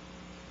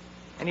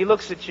 And He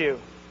looks at you.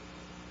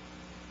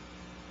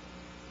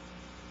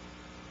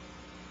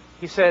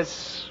 He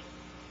says,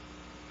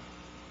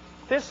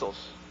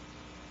 thistles.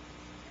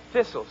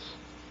 Thistles.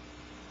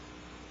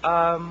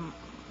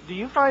 Do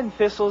you find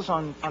thistles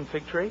on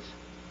fig trees?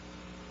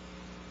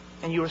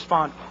 And you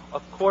respond,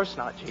 of course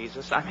not,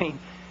 Jesus. I mean,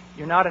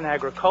 you're not an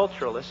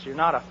agriculturalist. You're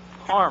not a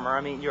farmer.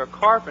 I mean, you're a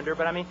carpenter.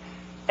 But I mean,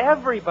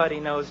 everybody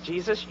knows,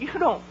 Jesus, you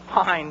don't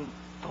find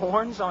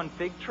thorns on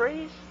fig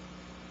trees.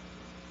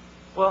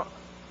 Well,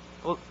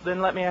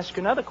 then let me ask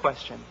you another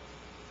question.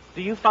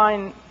 Do you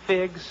find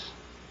figs,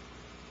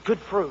 good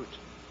fruit,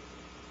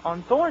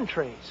 on thorn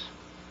trees?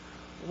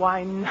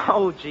 Why,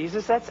 no,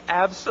 Jesus, that's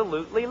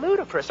absolutely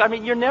ludicrous. I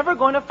mean, you're never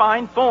going to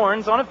find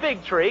thorns on a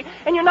fig tree,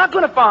 and you're not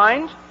going to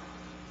find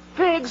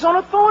figs on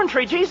a thorn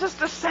tree. Jesus,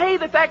 to say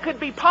that that could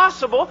be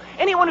possible,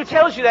 anyone who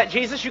tells you that,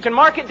 Jesus, you can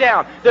mark it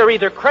down. They're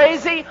either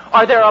crazy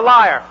or they're a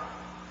liar.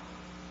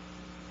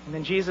 And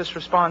then Jesus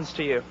responds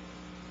to you,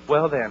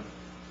 well then,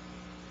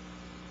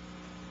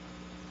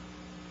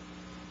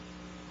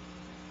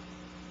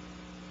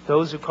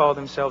 those who call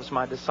themselves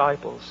my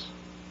disciples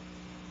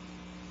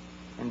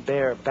and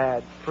bear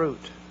bad fruit,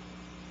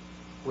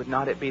 would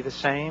not it be the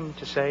same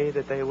to say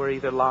that they were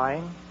either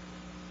lying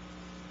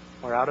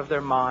or out of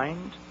their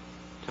mind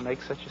to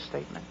make such a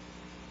statement?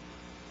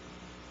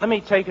 Let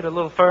me take it a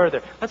little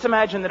further. Let's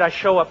imagine that I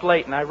show up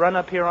late and I run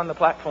up here on the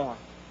platform.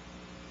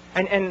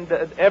 And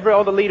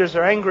all the leaders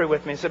are angry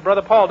with me. They said,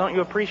 Brother Paul, don't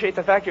you appreciate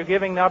the fact you're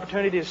giving the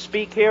opportunity to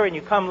speak here and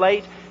you come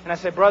late? And I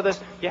said, brothers,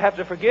 you have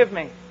to forgive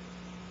me.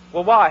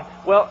 Well, why?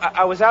 Well,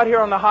 I was out here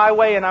on the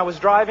highway and I was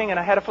driving and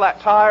I had a flat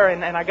tire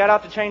and I got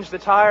out to change the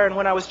tire, and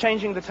when I was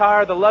changing the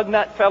tire, the lug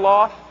nut fell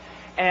off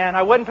and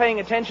I wasn't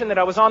paying attention that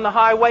I was on the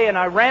highway, and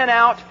I ran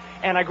out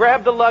and I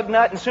grabbed the lug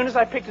nut, and as soon as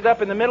I picked it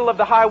up in the middle of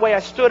the highway,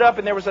 I stood up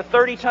and there was a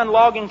 30-ton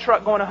logging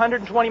truck going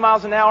 120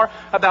 miles an hour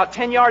about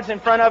 10 yards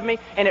in front of me,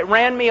 and it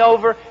ran me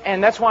over,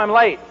 and that's why I'm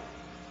late.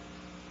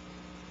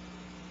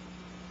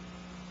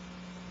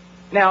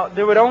 Now,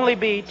 there would only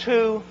be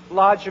two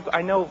logical...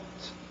 I know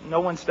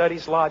no one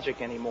studies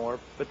logic anymore,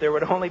 but there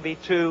would only be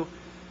two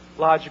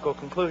logical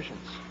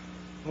conclusions.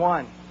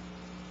 One,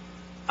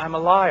 I'm a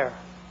liar.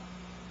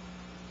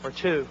 Or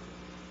two,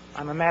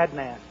 I'm a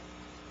madman.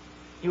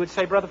 You would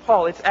say, Brother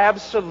Paul, it's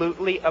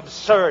absolutely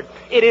absurd.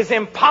 It is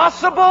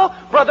impossible,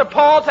 Brother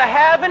Paul, to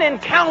have an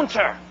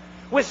encounter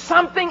with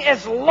something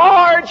as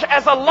large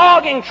as a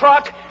logging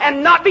truck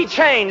and not be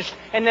changed.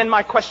 And then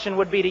my question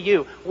would be to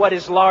you, what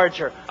is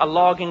larger, a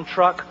logging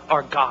truck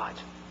or God?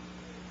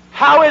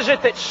 How is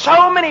it that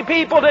so many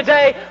people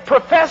today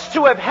profess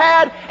to have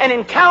had an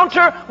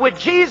encounter with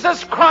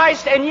Jesus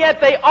Christ, and yet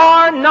they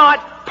are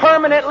not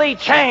permanently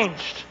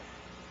changed?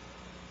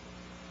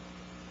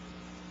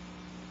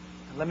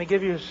 Let me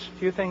give you a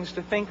few things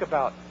to think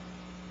about.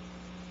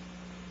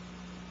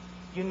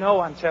 You know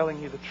I'm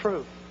telling you the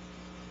truth.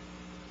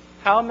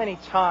 How many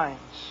times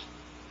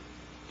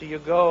do you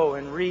go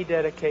and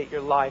rededicate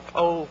your life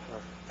over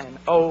and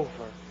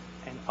over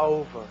and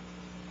over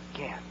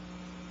again?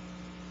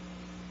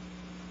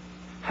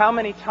 How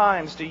many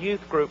times do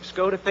youth groups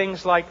go to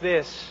things like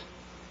this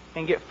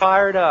and get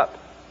fired up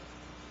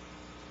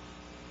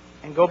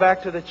and go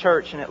back to the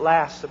church, and it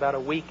lasts about a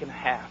week and a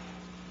half?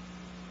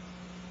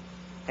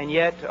 And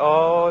yet,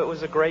 oh, it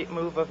was a great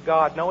move of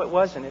God. No, it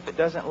wasn't. If it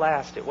doesn't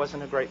last, it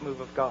wasn't a great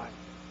move of God.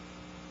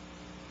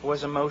 It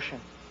was emotion.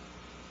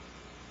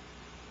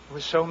 It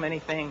was so many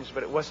things,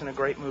 but it wasn't a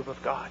great move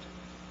of God.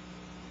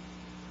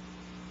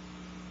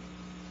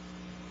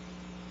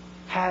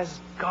 Has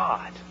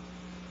God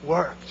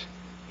worked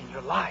in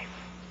your life?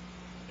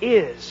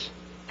 Is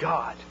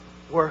God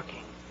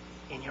working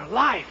in your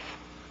life?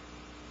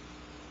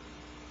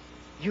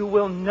 You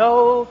will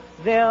know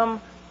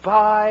them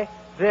by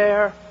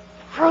their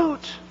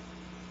fruit.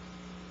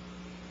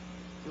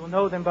 You will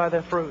know them by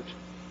their fruit.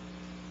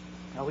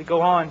 Now we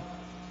go on.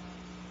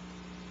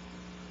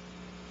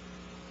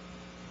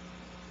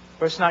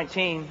 Verse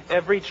 19,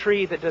 every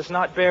tree that does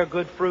not bear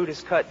good fruit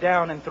is cut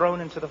down and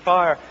thrown into the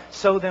fire.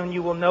 So then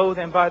you will know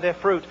them by their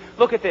fruit.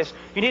 Look at this.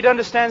 You need to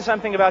understand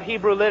something about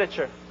Hebrew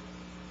literature.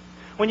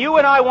 When you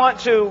and I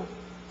want to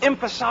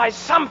emphasize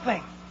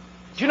something,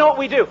 do you know what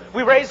we do?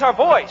 We raise our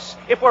voice.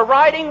 If we're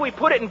writing, we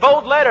put it in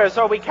bold letters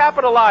or we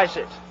capitalize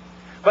it.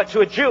 But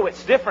to a Jew,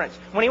 it's different.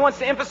 When he wants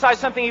to emphasize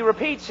something, he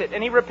repeats it,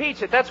 and he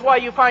repeats it. That's why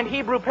you find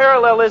Hebrew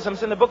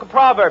parallelisms in the book of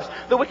Proverbs.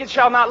 The wicked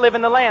shall not live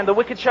in the land. The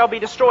wicked shall be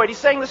destroyed. He's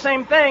saying the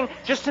same thing,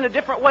 just in a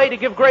different way to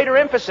give greater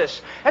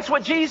emphasis. That's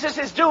what Jesus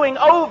is doing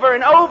over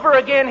and over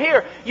again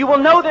here. You will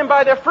know them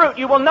by their fruit.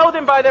 You will know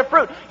them by their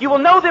fruit. You will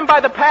know them by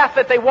the path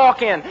that they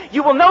walk in.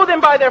 You will know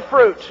them by their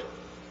fruit.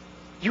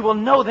 You will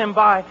know them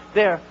by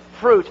their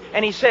fruit.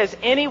 And he says,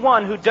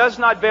 anyone who does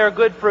not bear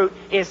good fruit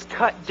is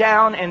cut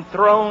down and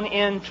thrown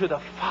into the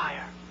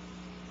fire.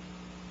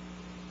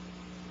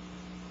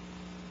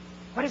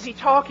 What is he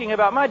talking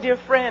about? My dear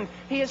friend,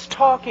 he is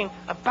talking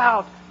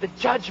about the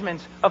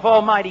judgment of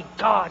Almighty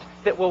God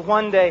that will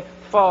one day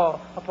fall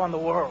upon the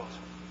world.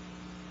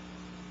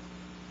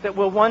 That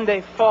will one day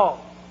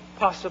fall,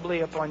 possibly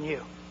upon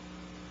you.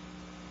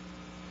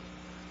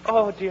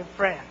 Oh, dear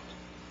friend,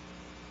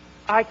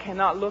 I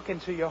cannot look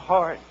into your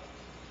heart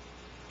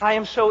I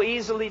am so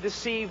easily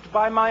deceived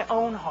by my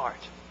own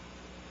heart.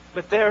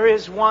 But there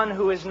is one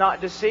who is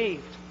not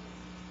deceived.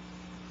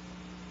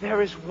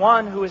 There is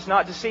one who is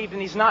not deceived,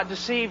 and He's not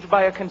deceived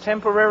by a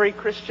contemporary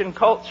Christian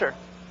culture.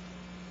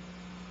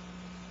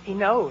 He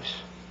knows.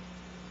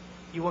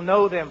 You will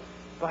know them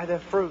by their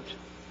fruit.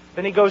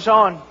 Then He goes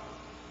on.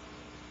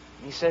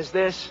 He says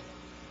this.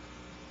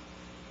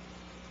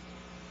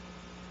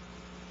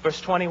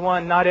 Verse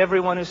 21, not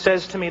everyone who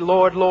says to me,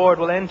 Lord, Lord,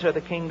 will enter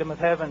the kingdom of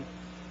heaven,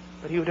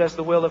 but he who does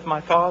the will of my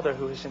Father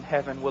who is in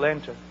heaven will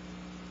enter.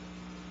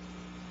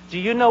 Do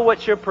you know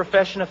what your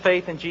profession of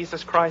faith in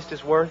Jesus Christ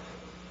is worth?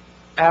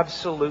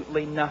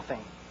 Absolutely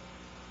nothing.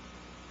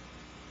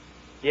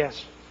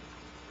 Yes.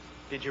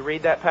 Did you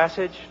read that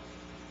passage?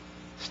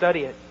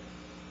 Study it.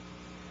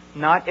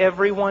 Not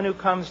everyone who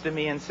comes to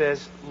me and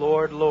says,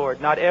 Lord,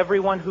 Lord, not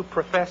everyone who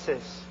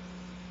professes,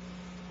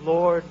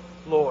 Lord,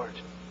 Lord,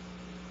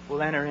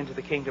 will enter into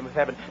the kingdom of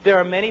heaven. There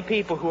are many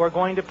people who are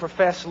going to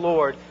profess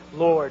Lord,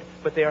 Lord,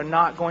 but they are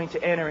not going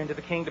to enter into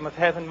the kingdom of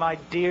heaven. My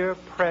dear,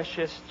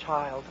 precious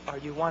child, are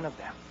you one of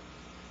them?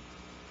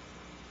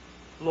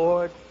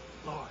 Lord,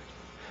 Lord.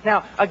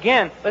 Now,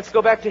 again, let's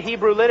go back to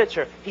Hebrew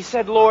literature. He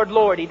said, Lord,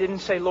 Lord. He didn't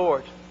say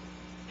Lord.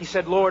 He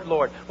said, Lord,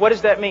 Lord. What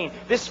does that mean?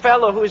 This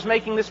fellow who is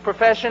making this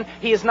profession,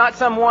 he is not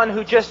someone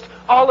who just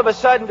all of a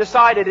sudden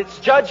decided it's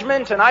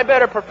judgment and I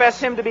better profess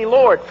him to be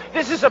Lord.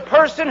 This is a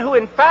person who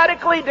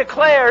emphatically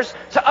declares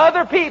to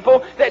other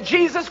people that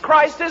Jesus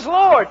Christ is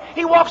Lord.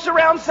 He walks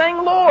around saying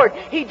Lord.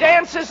 He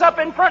dances up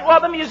in front while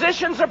the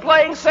musicians are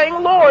playing saying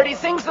Lord. He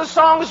sings the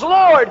songs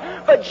Lord.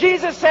 But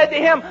Jesus said to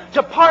him,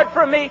 depart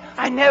from me,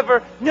 I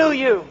never knew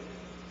you.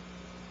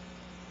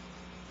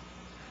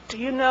 Do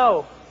you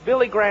know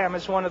Billy Graham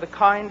is one of the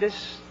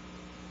kindest,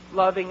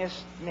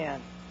 lovingest men.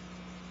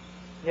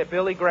 Yet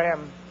Billy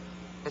Graham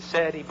has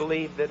said he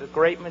believed that a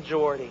great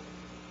majority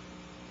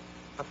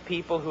of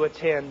people who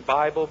attend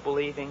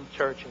Bible-believing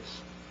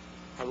churches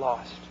are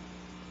lost.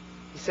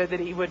 He said that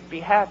he would be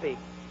happy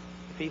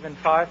if even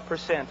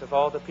 5% of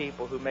all the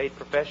people who made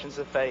professions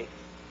of faith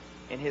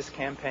in his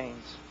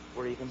campaigns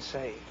were even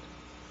saved.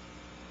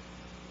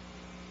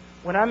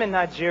 When I'm in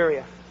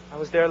Nigeria, I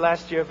was there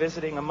last year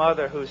visiting a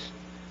mother whose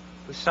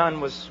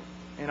son was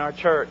in our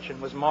church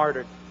and was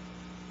martyred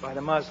by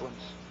the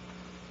Muslims.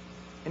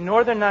 In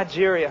northern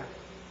Nigeria,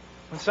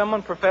 when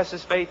someone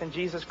professes faith in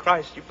Jesus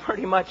Christ, you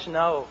pretty much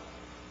know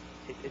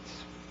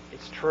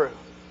it's true.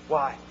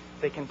 Why?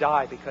 They can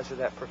die because of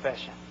that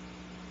profession.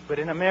 But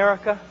in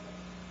America,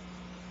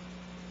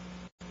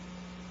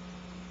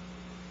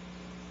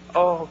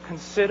 oh,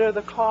 consider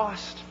the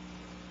cost.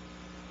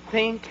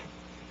 Think,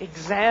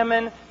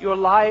 examine your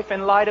life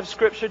in light of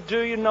Scripture.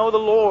 Do you know the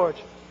Lord?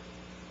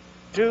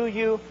 Do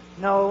you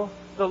know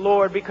the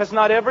Lord? Because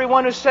not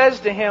everyone who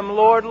says to Him,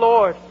 Lord,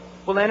 Lord,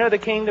 will enter the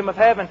kingdom of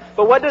heaven.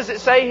 But what does it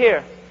say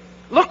here?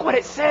 Look what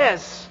it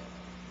says.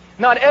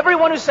 Not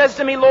everyone who says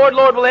to me, Lord,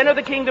 Lord, will enter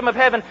the kingdom of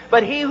heaven,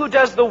 but he who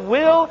does the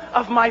will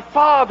of my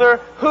Father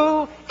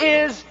who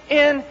is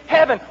in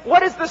heaven.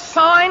 What is the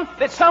sign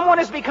that someone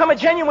has become a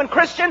genuine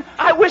Christian?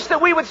 I wish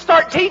that we would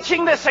start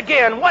teaching this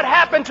again. What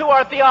happened to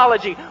our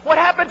theology? What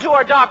happened to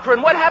our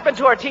doctrine? What happened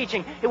to our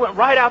teaching? It went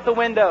right out the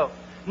window.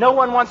 No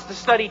one wants to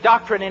study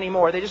doctrine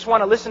anymore. They just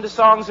want to listen to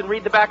songs and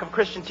read the back of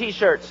Christian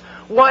t-shirts.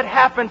 What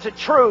happened to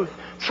truth?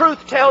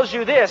 Truth tells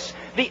you this.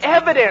 The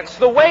evidence,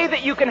 the way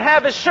that you can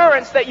have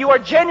assurance that you are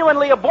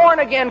genuinely a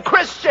born-again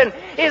Christian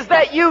is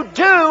that you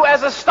do,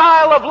 as a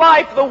style of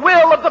life, the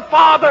will of the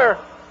Father.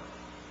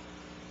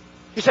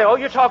 You say, oh,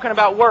 you're talking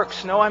about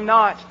works. No, I'm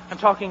not. I'm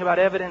talking about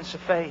evidence of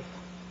faith.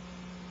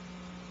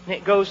 And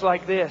it goes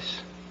like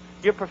this.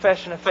 Your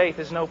profession of faith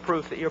is no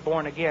proof that you're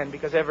born again,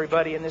 because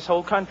everybody in this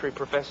whole country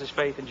professes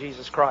faith in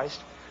Jesus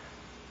Christ.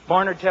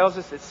 Barnard tells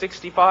us that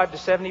 65 to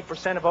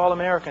 70% of all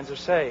Americans are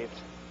saved.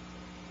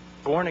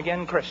 Born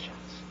again Christians.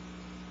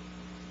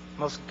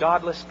 Most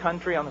godless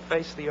country on the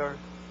face of the earth.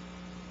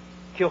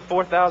 Kill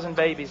 4,000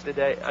 babies a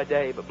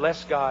day, but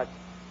bless God,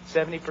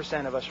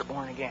 70% of us are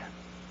born again.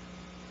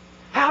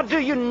 How do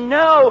you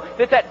know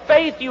that that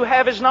faith you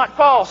have is not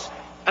false?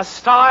 A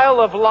style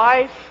of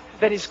life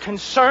that is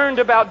concerned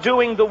about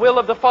doing the will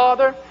of the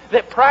Father,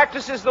 that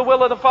practices the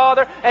will of the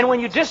Father, and when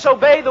you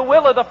disobey the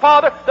will of the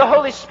Father, the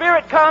Holy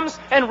Spirit comes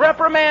and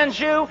reprimands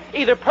you,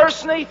 either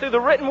personally, through the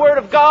written Word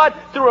of God,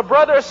 through a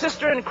brother or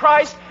sister in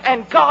Christ,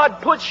 and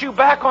God puts you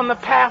back on the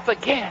path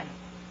again.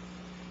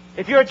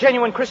 If you're a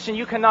genuine Christian,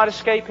 you cannot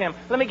escape Him.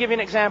 Let me give you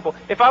an example.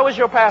 If I was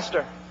your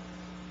pastor,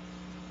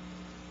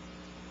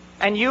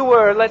 and you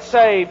were, let's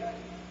say,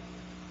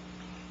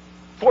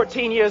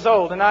 14 years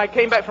old, and I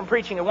came back from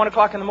preaching at 1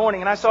 o'clock in the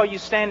morning, and I saw you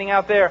standing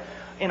out there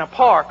in a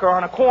park or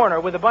on a corner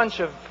with a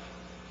bunch of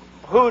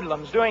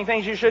hoodlums doing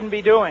things you shouldn't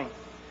be doing,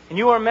 and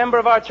you were a member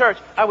of our church,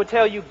 I would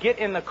tell you, get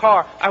in the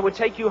car. I would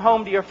take you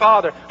home to your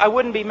father. I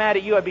wouldn't be mad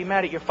at you, I'd be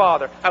mad at your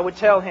father. I would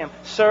tell him,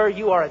 sir,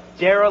 you are a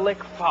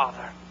derelict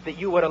father, that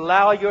you would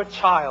allow your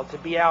child to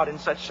be out in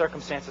such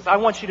circumstances. I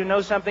want you to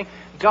know something.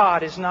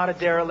 God is not a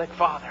derelict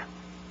father.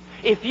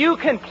 If you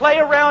can play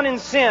around in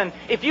sin,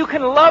 if you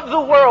can love the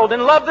world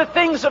and love the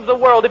things of the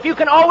world, if you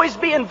can always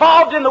be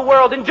involved in the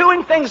world and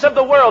doing things of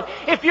the world,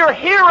 if your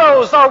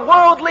heroes are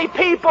worldly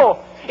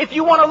people, if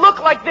you want to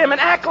look like them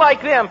and act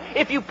like them,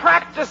 if you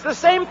practice the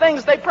same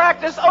things they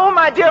practice, oh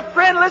my dear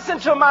friend, listen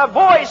to my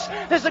voice.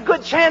 There's a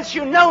good chance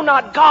you know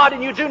not God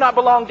and you do not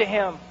belong to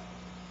Him.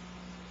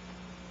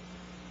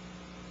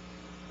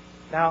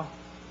 Now,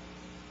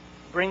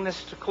 bring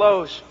this to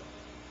close.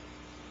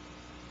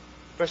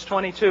 Verse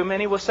 22,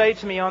 many will say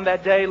to me on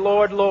that day,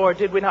 Lord, Lord,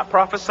 did we not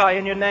prophesy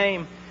in your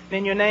name? And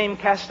in your name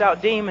cast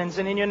out demons,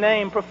 and in your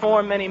name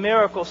perform many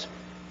miracles?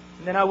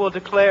 And then I will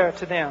declare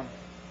to them,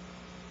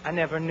 I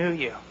never knew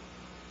you.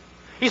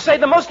 You say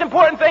the most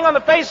important thing on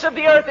the face of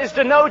the earth is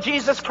to know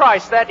Jesus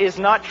Christ. That is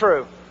not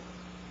true.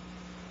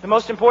 The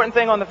most important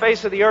thing on the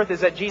face of the earth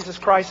is that Jesus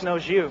Christ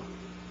knows you.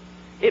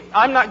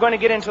 I'm not going to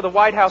get into the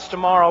White House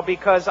tomorrow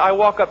because I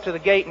walk up to the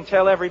gate and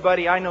tell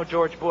everybody I know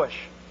George Bush.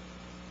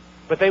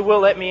 But they will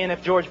let me in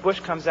if George Bush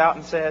comes out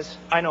and says,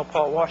 I know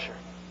Paul Washer.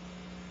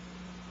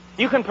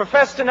 You can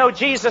profess to know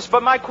Jesus,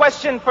 but my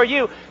question for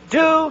you,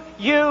 do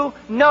you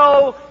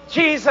know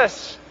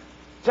Jesus?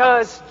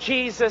 Does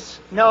Jesus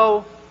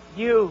know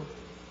you?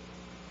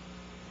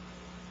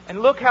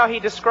 And look how he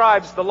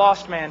describes the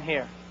lost man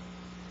here.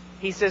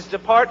 He says,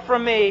 depart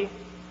from me,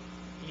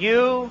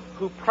 you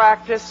who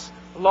practice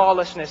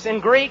lawlessness. In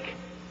Greek,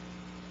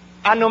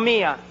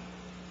 anomia.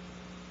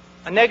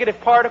 A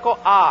negative particle,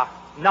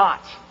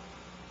 not.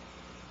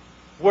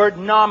 Word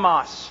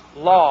nomos,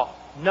 law.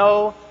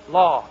 No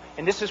law.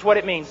 And this is what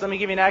it means. Let me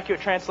give you an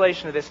accurate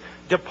translation of this.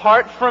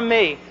 Depart from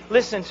me.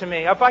 Listen to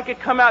me. If I could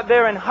come out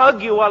there and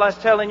hug you while I was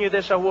telling you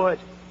this, I would.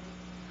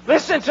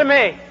 Listen to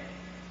me.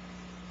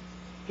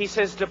 He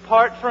says,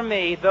 depart from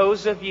me,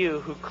 those of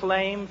you who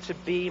claim to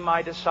be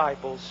my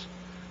disciples,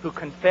 who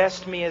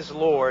confessed me as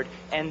Lord,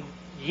 and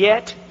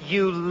yet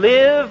you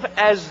live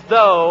as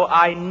though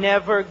I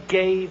never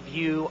gave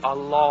you a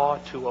law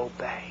to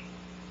obey.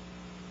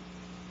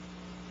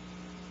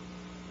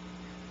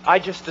 I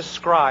just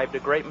described a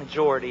great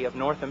majority of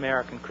North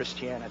American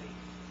Christianity.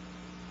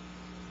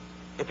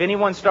 If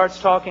anyone starts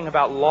talking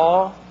about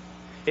law,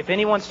 if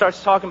anyone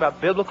starts talking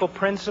about biblical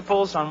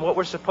principles on what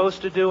we're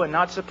supposed to do and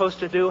not supposed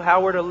to do,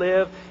 how we're to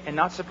live and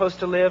not supposed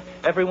to live,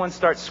 everyone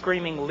starts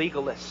screaming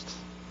legalists.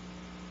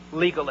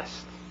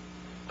 Legalists.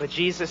 But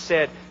Jesus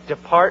said,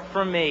 depart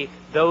from me,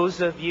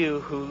 those of you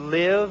who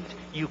lived,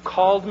 you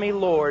called me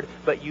Lord,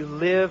 but you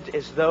lived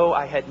as though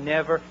I had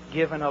never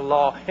given a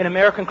law. In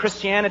American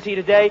Christianity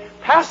today,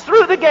 pass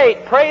through the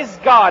gate, praise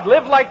God,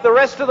 live like the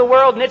rest of the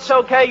world, and it's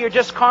okay, you're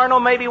just carnal,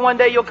 maybe one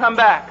day you'll come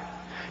back.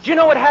 Do you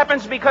know what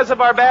happens because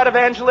of our bad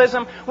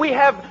evangelism? We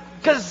have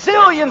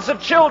gazillions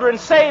of children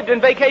saved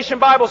in Vacation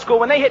Bible School.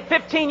 When they hit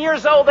 15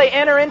 years old, they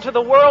enter into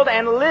the world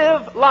and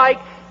live like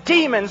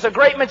demons, a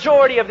great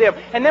majority of them.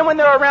 And then when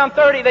they're around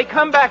 30, they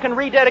come back and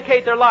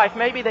rededicate their life.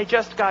 Maybe they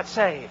just got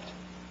saved.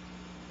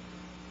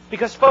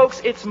 Because, folks,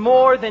 it's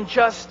more than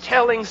just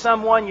telling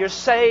someone you're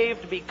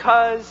saved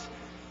because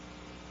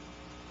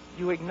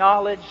you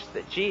acknowledge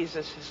that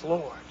Jesus is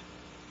Lord.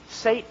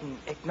 Satan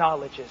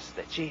acknowledges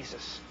that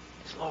Jesus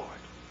is Lord.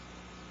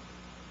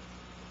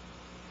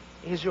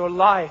 Is your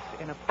life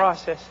in a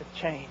process of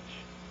change?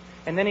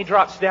 And then he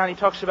drops down, he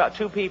talks about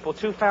two people,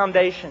 two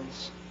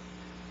foundations.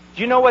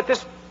 Do you know what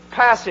this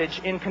passage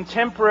in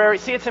contemporary...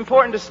 See, it's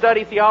important to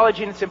study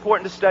theology and it's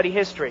important to study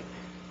history.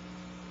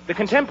 The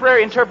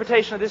contemporary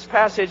interpretation of this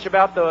passage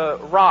about the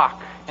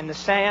rock and the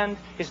sand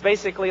is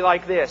basically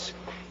like this.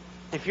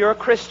 If you're a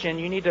Christian,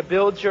 you need to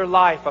build your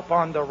life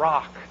upon the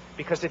rock.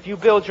 Because if you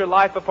build your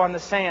life upon the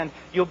sand,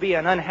 you'll be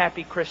an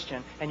unhappy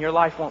Christian and your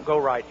life won't go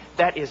right.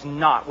 That is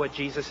not what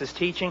Jesus is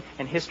teaching,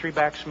 and history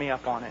backs me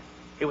up on it.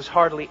 It was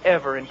hardly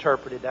ever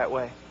interpreted that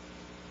way.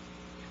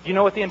 Do you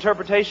know what the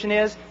interpretation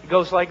is? It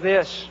goes like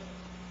this.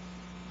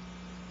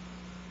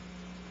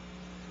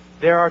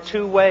 There are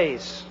two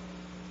ways.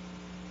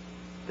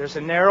 There's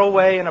a narrow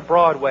way and a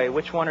broad way.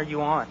 Which one are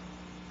you on?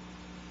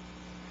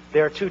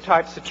 There are two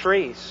types of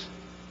trees.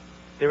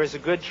 There is a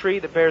good tree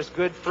that bears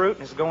good fruit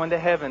and is going to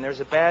heaven. There's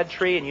a bad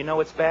tree, and you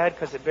know it's bad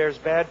because it bears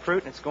bad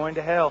fruit and it's going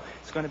to hell.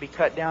 It's going to be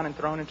cut down and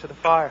thrown into the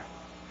fire.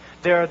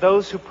 There are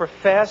those who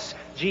profess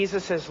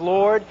Jesus as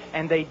Lord,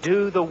 and they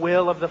do the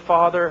will of the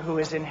Father who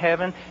is in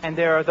heaven. And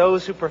there are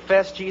those who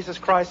profess Jesus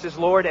Christ as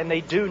Lord, and they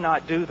do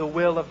not do the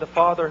will of the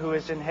Father who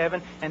is in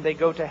heaven, and they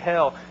go to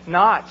hell.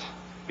 Not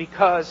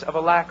because of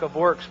a lack of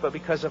works, but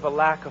because of a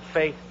lack of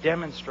faith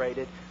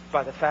demonstrated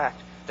by the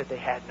fact that they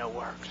had no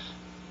works.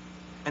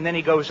 And then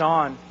he goes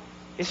on.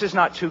 This is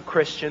not two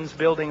Christians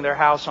building their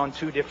house on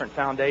two different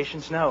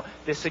foundations. No,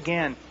 this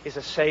again is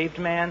a saved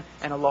man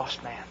and a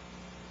lost man.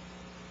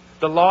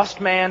 The lost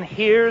man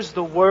hears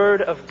the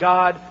Word of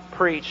God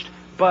preached,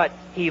 but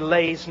he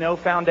lays no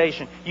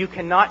foundation. You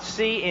cannot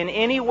see in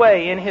any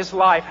way in his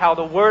life how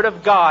the Word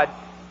of God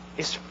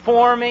is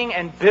forming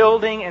and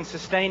building and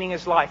sustaining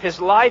his life.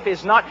 His life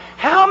is not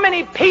how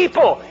many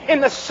people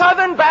in the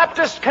Southern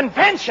Baptist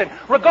Convention,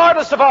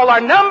 regardless of all our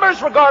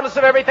numbers, regardless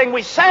of everything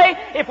we say,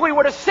 if we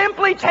were to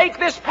simply take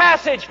this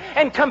passage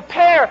and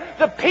compare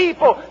the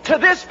people to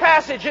this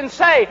passage and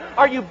say,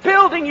 are you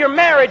building your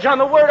marriage on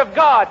the Word of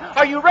God?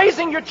 Are you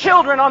raising your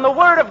children on the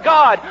Word of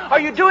God? Are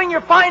you doing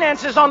your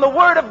finances on the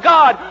Word of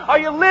God? Are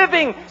you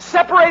living,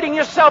 separating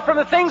yourself from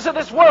the things of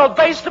this world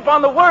based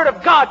upon the Word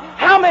of God?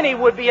 How many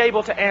would be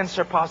able to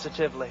answer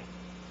positively?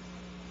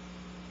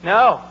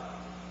 No.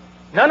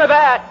 None of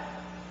that.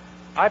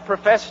 I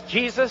profess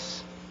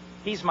Jesus.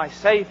 He's my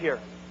Savior.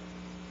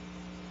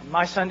 And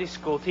my Sunday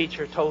school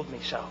teacher told me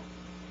so.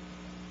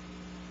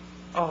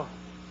 Oh,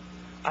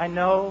 I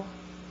know,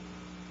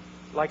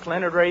 like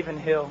Leonard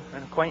Ravenhill,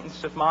 an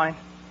acquaintance of mine,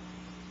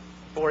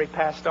 before he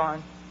passed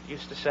on,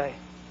 used to say,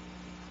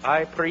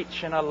 I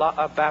preach in a lot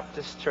of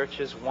Baptist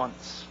churches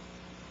once.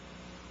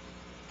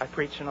 I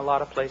preach in a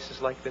lot of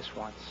places like this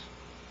once.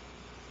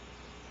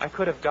 I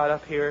could have got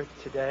up here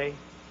today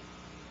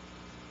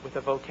with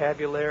a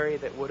vocabulary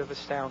that would have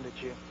astounded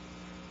you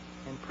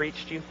and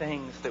preached you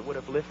things that would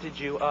have lifted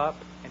you up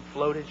and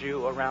floated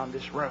you around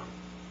this room.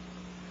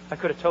 I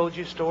could have told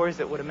you stories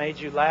that would have made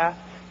you laugh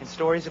and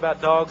stories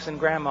about dogs and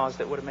grandmas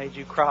that would have made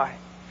you cry.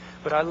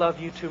 But I love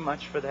you too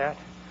much for that.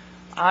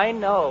 I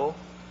know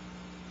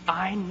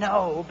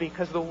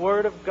because the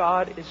Word of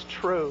God is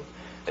true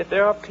that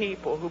there are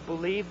people who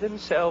believe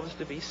themselves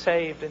to be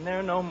saved and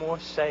they're no more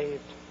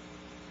saved.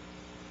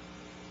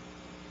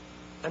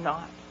 They're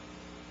not.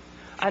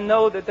 I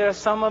know that there are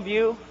some of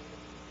you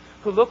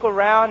who look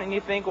around and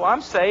you think, well,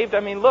 I'm saved. I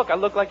mean, look, I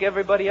look like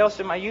everybody else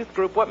in my youth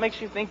group. What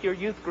makes you think your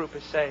youth group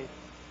is saved?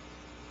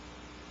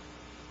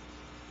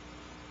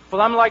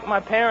 Well, I'm like my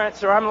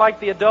parents, or I'm like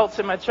the adults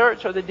in my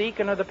church, or the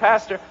deacon, or the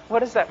pastor. What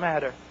does that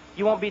matter?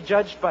 You won't be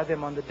judged by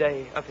them on the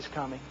day of His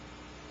coming.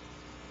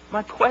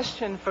 My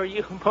question for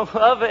you,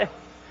 beloved,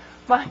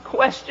 my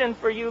question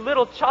for you,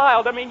 little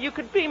child, I mean, you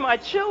could be my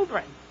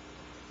children.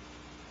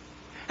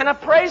 And I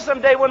pray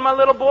someday when my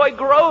little boy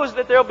grows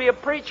that there'll be a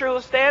preacher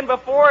who'll stand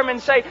before him and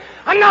say,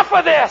 enough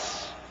of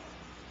this!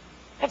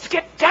 Let's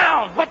get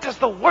down. What does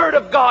the Word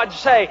of God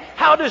say?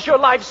 How does your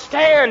life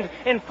stand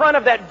in front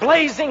of that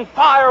blazing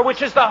fire,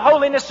 which is the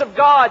holiness of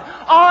God?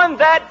 On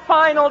that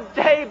final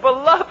day,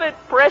 beloved,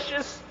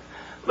 precious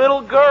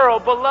little girl,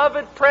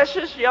 beloved,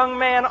 precious young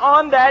man,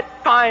 on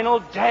that final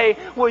day,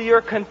 will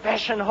your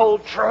confession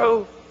hold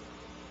true?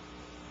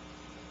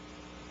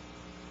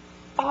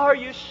 Are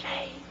you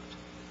saved?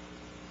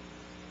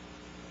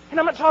 And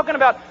I'm not talking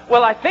about,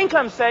 well, I think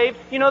I'm saved.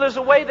 You know, there's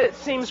a way that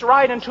seems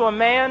right unto a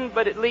man,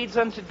 but it leads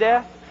unto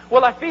death.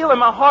 Well, I feel in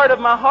my heart of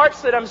my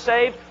hearts that I'm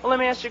saved. Well, let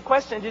me ask you a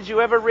question. Did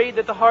you ever read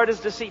that the heart is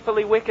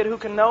deceitfully wicked? Who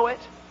can know it?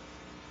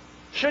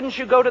 Shouldn't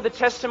you go to the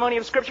testimony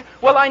of Scripture?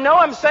 Well, I know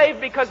I'm saved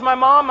because my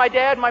mom, my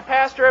dad, my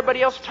pastor,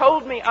 everybody else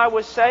told me I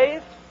was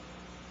saved.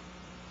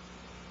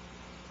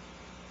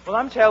 Well,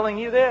 I'm telling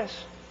you this.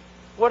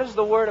 What does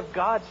the Word of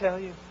God tell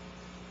you?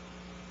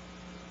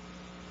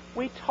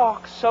 We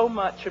talk so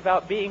much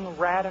about being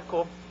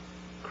radical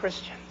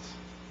Christians.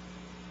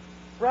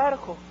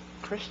 Radical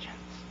Christians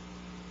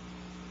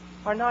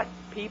are not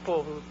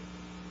people who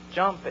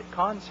jump at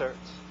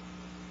concerts.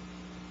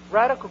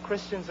 Radical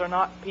Christians are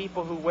not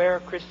people who wear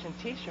Christian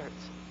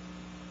t-shirts.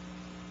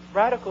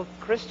 Radical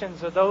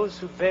Christians are those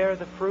who bear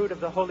the fruit of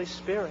the Holy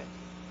Spirit.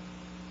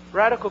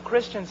 Radical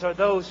Christians are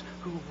those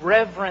who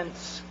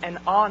reverence and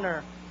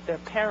honor their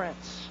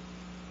parents,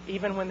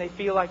 even when they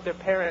feel like their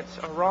parents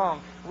are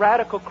wrong.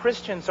 Radical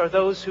Christians are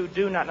those who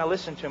do not, now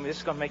listen to me, this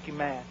is going to make you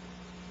mad.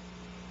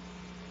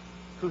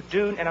 Who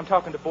do, and I'm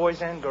talking to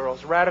boys and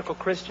girls, radical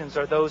Christians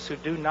are those who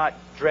do not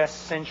dress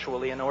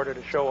sensually in order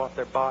to show off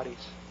their bodies.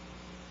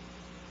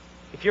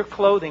 If your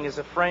clothing is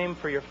a frame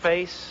for your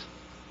face,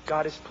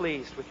 God is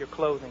pleased with your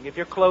clothing. If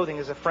your clothing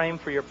is a frame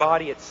for your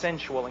body, it's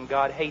sensual and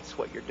God hates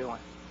what you're doing.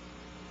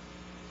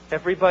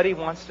 Everybody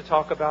wants to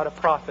talk about a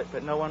prophet,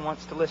 but no one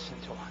wants to listen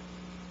to one.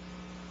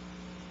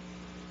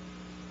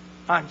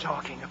 I'm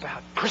talking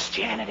about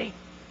Christianity.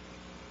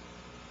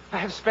 I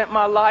have spent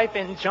my life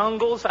in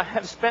jungles. I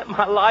have spent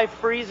my life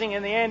freezing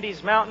in the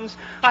Andes Mountains.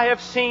 I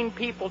have seen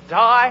people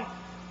die.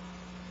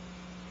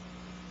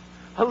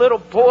 A little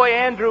boy,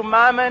 Andrew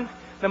Maimon,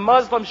 the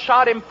Muslims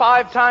shot him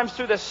 5 times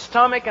through the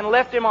stomach and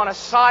left him on a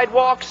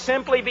sidewalk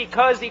simply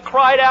because he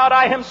cried out,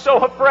 I am so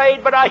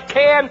afraid, but I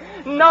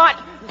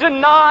cannot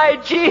deny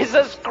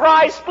Jesus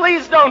Christ.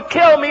 Please don't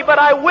kill me, but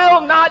I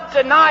will not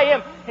deny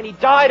Him. And he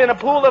died in a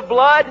pool of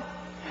blood.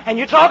 And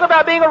you talk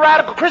about being a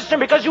radical Christian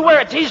because you wear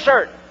a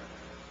t-shirt,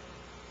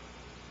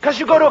 because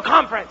you go to a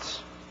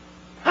conference.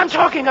 I'm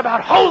talking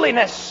about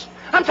holiness.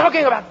 I'm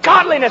talking about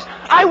godliness.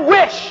 I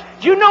wish,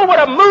 do you know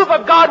what a move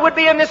of God would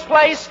be in this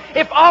place?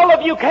 If all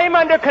of you came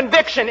under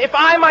conviction, if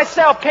I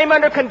myself came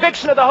under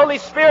conviction of the Holy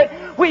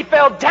Spirit, we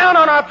fell down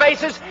on our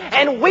faces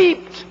and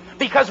wept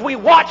because we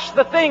watch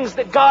the things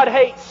that God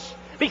hates,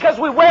 because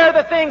we wear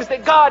the things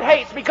that God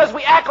hates, because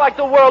we act like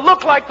the world,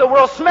 look like the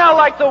world, smell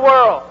like the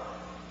world.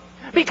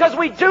 because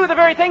we do the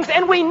very things,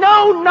 and we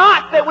know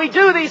not that we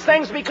do these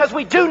things because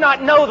we do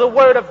not know the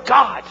Word of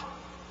God.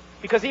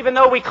 Because even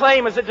though we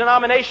claim as a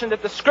denomination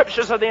that the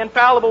Scriptures are the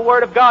infallible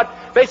Word of God,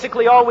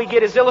 basically all we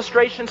get is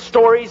illustrations,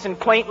 stories, and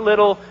quaint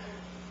little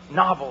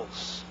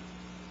novels.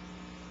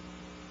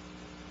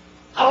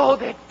 Oh,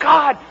 that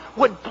God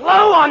would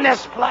blow on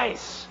this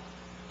place.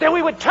 That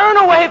we would turn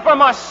away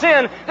from our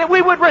sin. That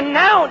we would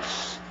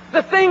renounce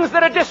the things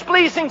that are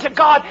displeasing to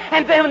God.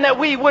 And then that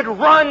we would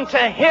run to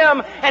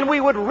Him and we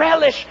would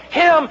relish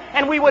Him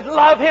and we would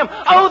love Him.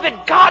 Oh,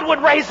 that God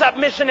would raise up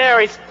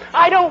missionaries.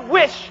 I don't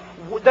wish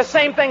the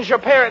same things your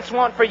parents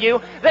want for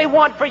you. They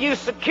want for you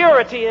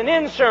security and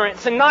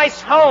insurance and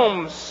nice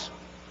homes.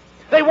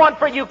 They want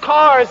for you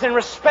cars and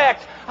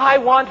respect. I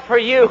want for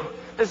you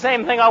the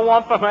same thing I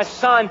want for my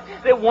son,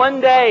 that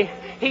one day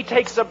he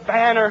takes a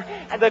banner,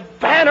 the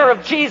banner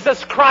of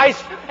Jesus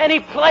Christ, and he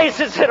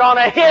places it on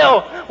a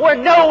hill where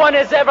no one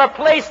has ever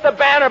placed the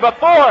banner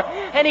before,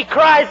 and he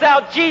cries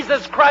out,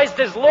 Jesus Christ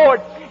is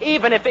Lord,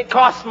 even if it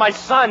costs my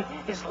son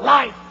his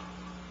life.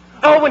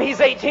 Oh, when he's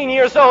 18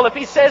 years old, if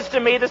he says to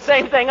me the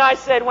same thing I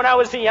said when I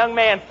was a young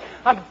man,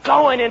 I'm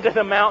going into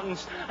the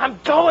mountains, I'm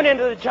going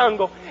into the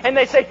jungle, and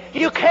they say,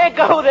 you can't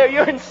go there,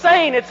 you're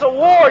insane, it's a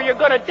war, you're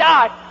going to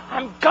die.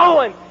 I'm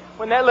going.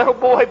 When that little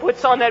boy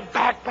puts on that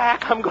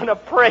backpack, I'm going to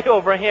pray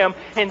over him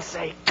and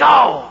say,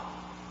 go.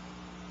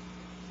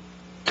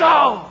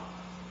 Go.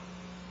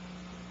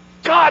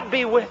 God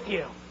be with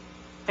you.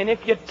 And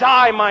if you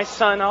die, my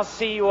son, I'll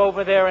see you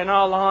over there and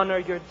I'll honor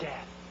your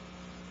death.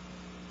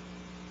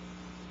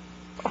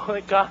 Oh,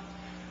 God,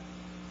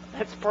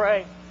 let's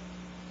pray.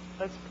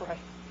 Let's pray.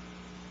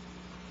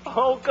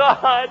 Oh,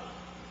 God,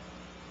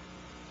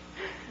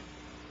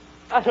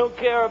 I don't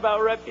care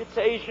about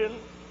reputation.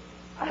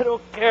 I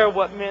don't care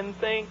what men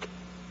think.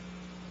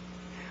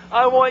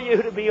 I want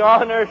you to be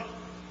honored.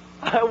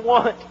 I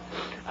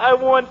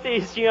want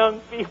these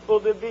young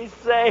people to be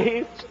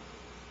saved.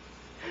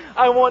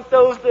 I want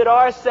those that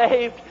are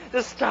saved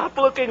to stop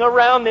looking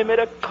around them at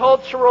a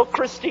cultural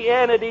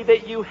Christianity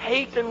that you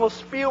hate and will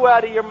spew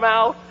out of your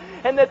mouth,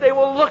 and that they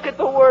will look at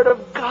the Word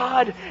of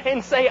God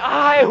and say,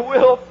 I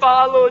will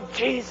follow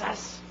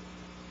Jesus.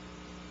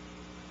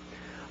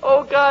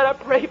 Oh God, I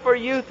pray for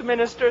youth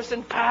ministers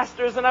and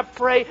pastors, and I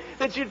pray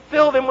that you'd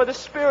fill them with a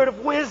spirit of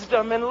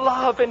wisdom and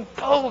love and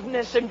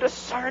boldness and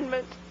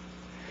discernment.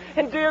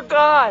 And dear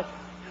God,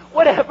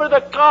 whatever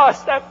the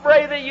cost, I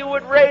pray that you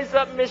would raise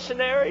up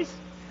missionaries.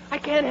 I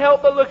can't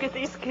help but look at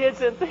these kids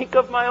and think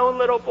of my own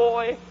little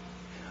boy.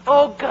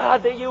 Oh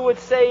God, that you would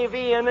save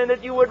Ian and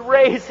that you would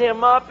raise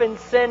him up and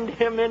send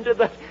him into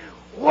the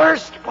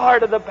worst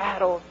part of the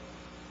battle.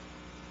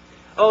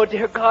 Oh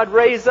dear God,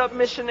 raise up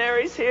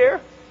missionaries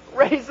here.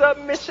 Raise up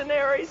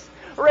missionaries.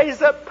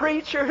 Raise up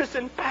preachers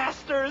and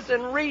pastors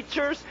and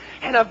reachers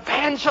and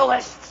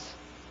evangelists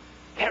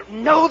that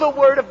know the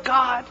Word of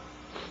God.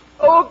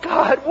 Oh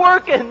God,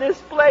 work in this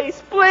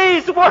place.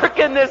 Please work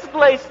in this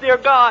place, dear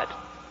God.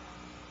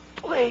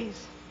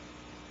 Please.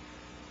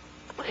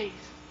 Please.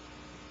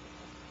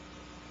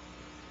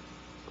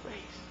 Please.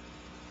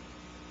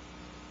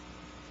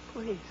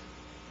 Please.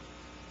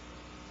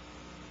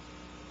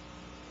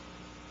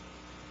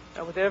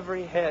 Now with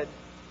every head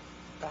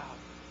bowed,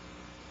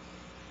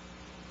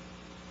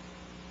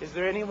 is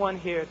there anyone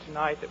here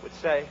tonight that would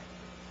say,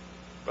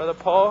 Brother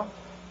Paul,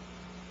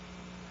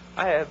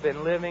 I have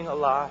been living a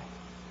lie.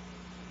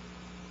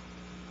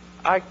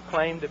 I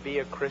claim to be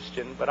a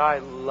Christian, but I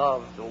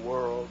love the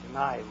world, and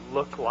I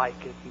look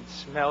like it and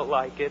smell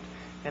like it,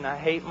 and I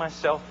hate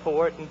myself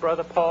for it. And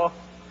Brother Paul,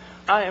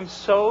 I am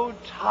so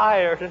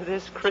tired of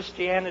this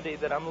Christianity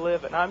that I'm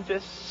living. I'm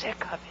just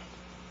sick of it.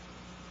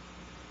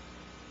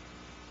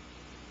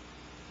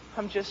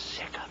 I'm just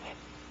sick of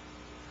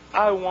it.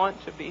 I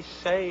want to be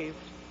saved.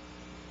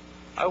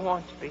 I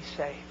want to be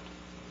saved.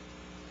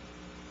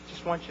 I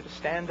just want you to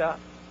stand up.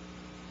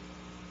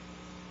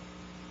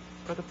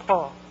 Brother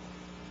Paul,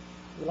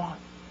 I want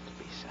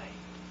to be saved.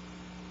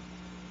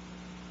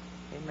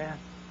 Amen.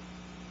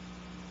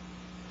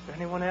 Is there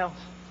anyone else?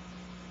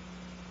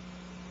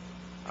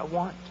 I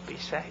want to be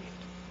saved.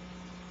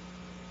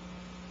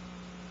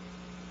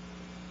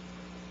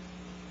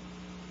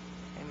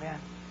 Amen.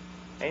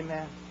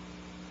 Amen.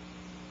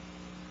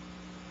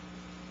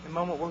 In a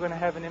moment we're going to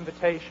have an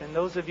invitation.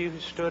 Those of you who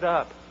stood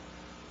up,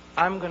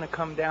 I'm going to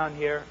come down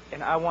here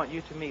and I want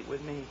you to meet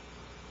with me.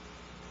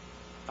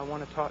 I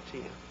want to talk to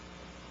you.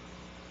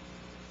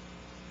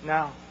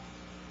 Now,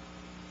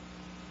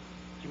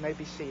 you may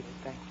be seated.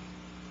 Thank you.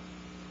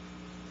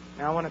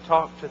 Now I want to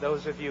talk to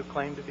those of you who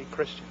claim to be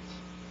Christians.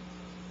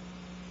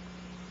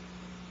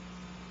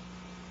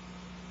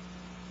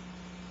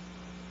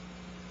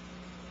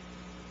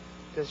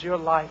 Does your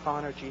life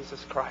honor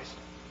Jesus Christ?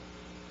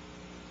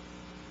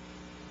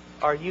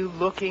 Are you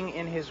looking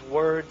in His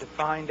Word to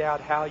find out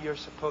how you're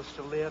supposed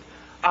to live?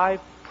 I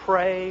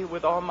pray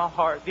with all my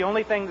heart. The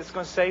only thing that's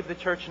going to save the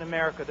church in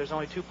America, there's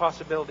only two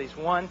possibilities.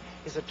 One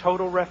is a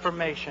total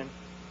reformation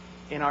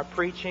in our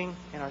preaching,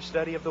 in our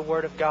study of the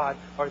Word of God.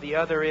 Or the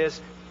other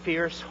is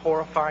fierce,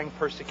 horrifying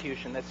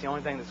persecution. That's the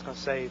only thing that's going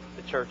to save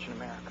the church in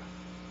America.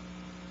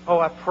 Oh,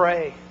 I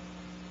pray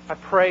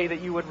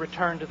that you would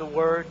return to the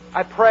Word.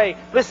 I pray,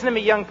 listen to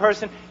me, young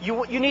person,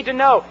 you need to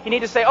know. You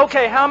need to say,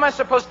 okay, how am I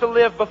supposed to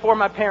live before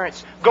my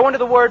parents? Go into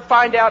the Word,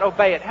 find out,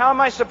 obey it. How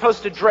am I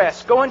supposed to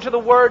dress? Go into the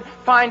Word,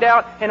 find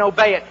out, and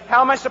obey it.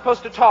 How am I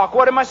supposed to talk?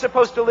 What am I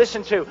supposed to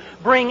listen to?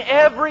 Bring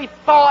every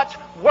thought,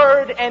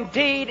 word, and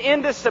deed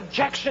into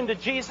subjection to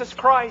Jesus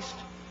Christ.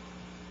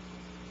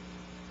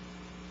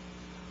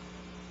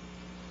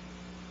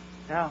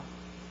 Now,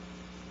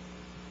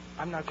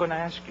 I'm not going to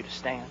ask you to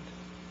stand,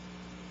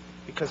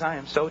 because I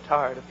am so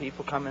tired of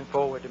people coming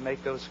forward to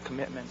make those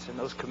commitments, and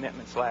those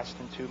commitments last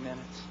in 2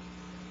 minutes.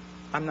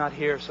 I'm not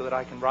here so that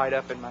I can write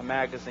up in my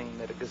magazine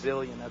that a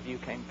gazillion of you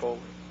came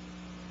forward.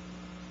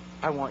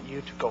 I want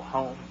you to go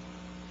home,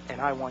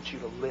 and I want you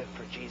to live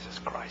for Jesus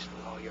Christ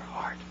with all your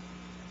heart.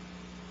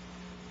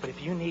 But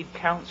if you need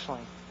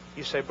counseling,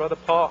 you say, Brother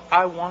Paul,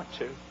 I want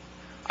to.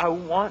 I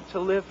want to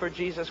live for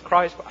Jesus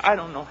Christ, but I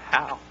don't know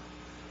how.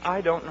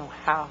 I don't know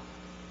how.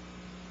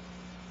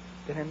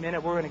 Then in a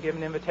minute we're going to give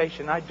an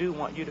invitation. I do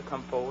want you to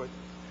come forward.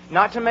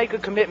 Not to make a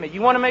commitment.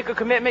 You want to make a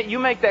commitment? You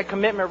make that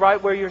commitment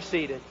right where you're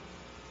seated.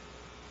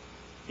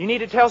 You need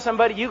to tell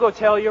somebody, you go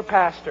tell your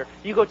pastor.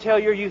 You go tell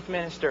your youth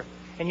minister.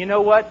 And you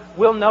know what?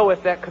 We'll know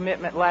if that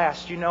commitment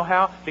lasts. You know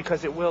how?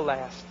 Because it will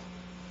last.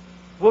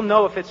 We'll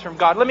know if it's from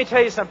God. Let me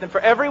tell you something. For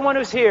everyone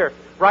who's here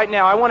right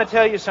now, I want to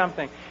tell you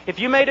something. If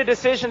you made a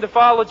decision to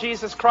follow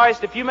Jesus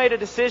Christ, if you made a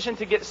decision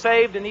to get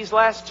saved in these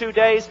last 2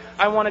 days,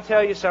 I want to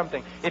tell you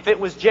something. If it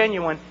was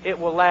genuine, it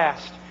will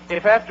last.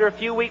 If after a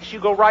few weeks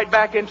you go right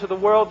back into the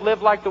world,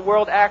 live like the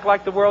world, act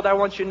like the world, I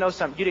want you to know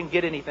something. You didn't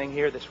get anything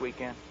here this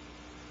weekend.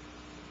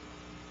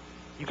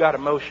 You got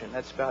emotion.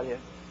 That's about it.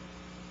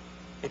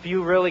 If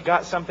you really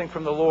got something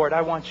from the Lord,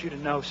 I want you to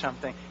know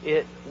something.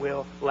 It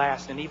will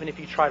last. And even if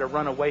you try to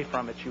run away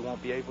from it, you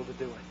won't be able to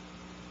do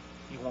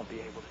it. You won't be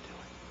able to do it.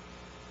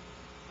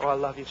 Oh, I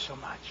love you so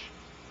much.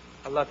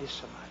 I love you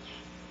so much.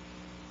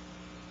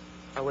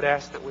 I would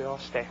ask that we all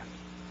stand.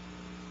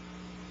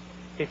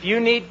 If you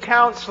need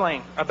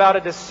counseling about a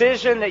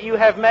decision that you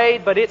have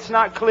made, but it's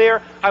not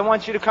clear, I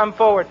want you to come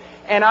forward.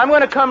 And I'm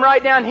going to come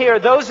right down here.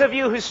 Those of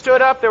you who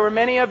stood up, there were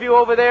many of you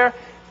over there,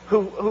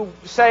 who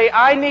say,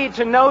 I need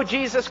to know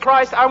Jesus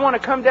Christ. I want to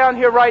come down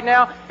here right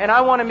now, and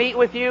I want to meet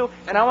with you,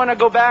 and I want to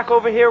go back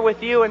over here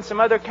with you and some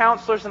other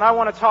counselors, and I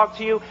want to talk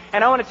to you,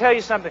 and I want to tell you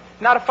something.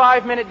 Not a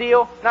 5-minute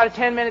deal, not a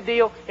 10-minute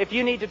deal. If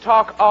you need to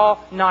talk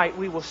all night,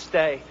 we will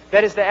stay.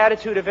 That is the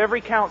attitude of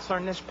every counselor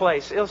in this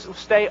place. It'll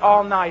stay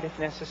all night if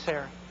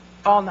necessary.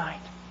 All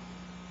night.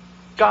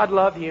 God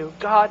love you.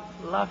 God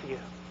love you.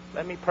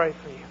 Let me pray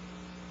for you.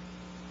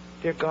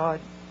 Dear God,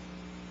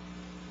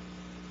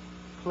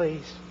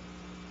 please,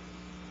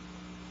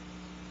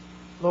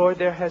 Lord,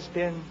 there has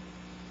been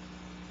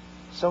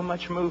so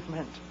much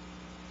movement.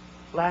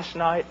 Last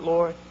night,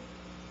 Lord,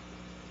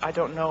 I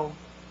don't know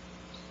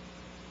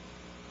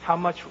how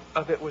much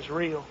of it was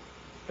real,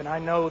 but I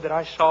know that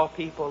I saw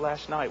people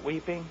last night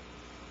weeping.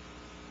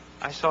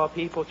 I saw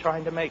people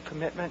trying to make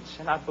commitments,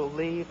 and I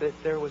believe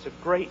that there was a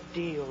great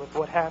deal of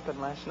what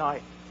happened last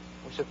night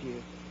was of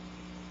you.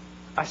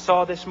 I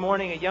saw this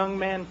morning a young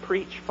man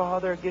preach,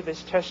 Father, give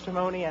his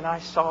testimony, and I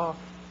saw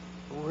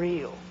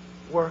real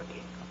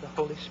working of the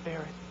Holy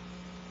Spirit.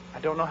 I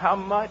don't know how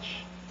much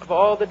of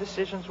all the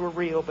decisions were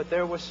real, but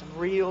there was some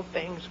real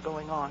things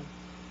going on.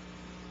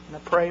 And I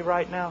pray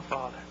right now,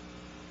 Father,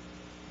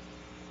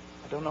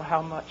 I don't know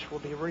how much will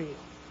be real.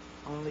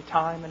 Only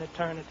time and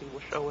eternity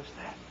will show us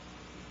that.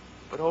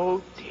 But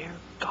oh, dear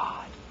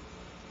God,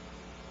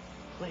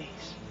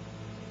 please,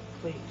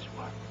 please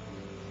work.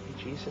 In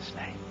Jesus'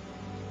 name.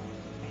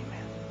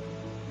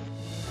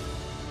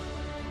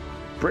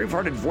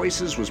 Bravehearted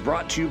Voices was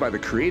brought to you by the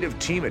creative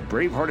team at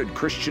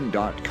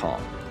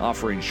braveheartedchristian.com,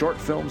 offering short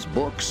films,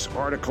 books,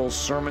 articles,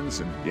 sermons,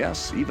 and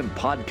yes, even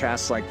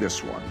podcasts like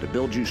this one to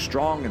build you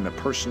strong in the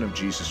person of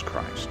Jesus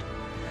Christ.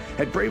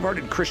 At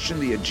Bravehearted Christian,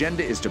 the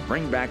agenda is to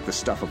bring back the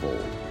stuff of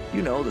old.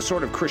 You know, the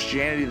sort of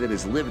Christianity that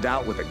is lived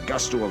out with a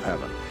gusto of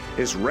heaven,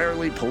 is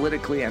rarely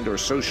politically and or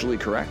socially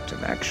correct,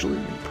 and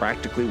actually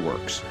practically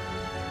works.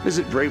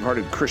 Visit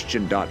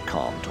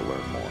braveheartedchristian.com to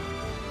learn more.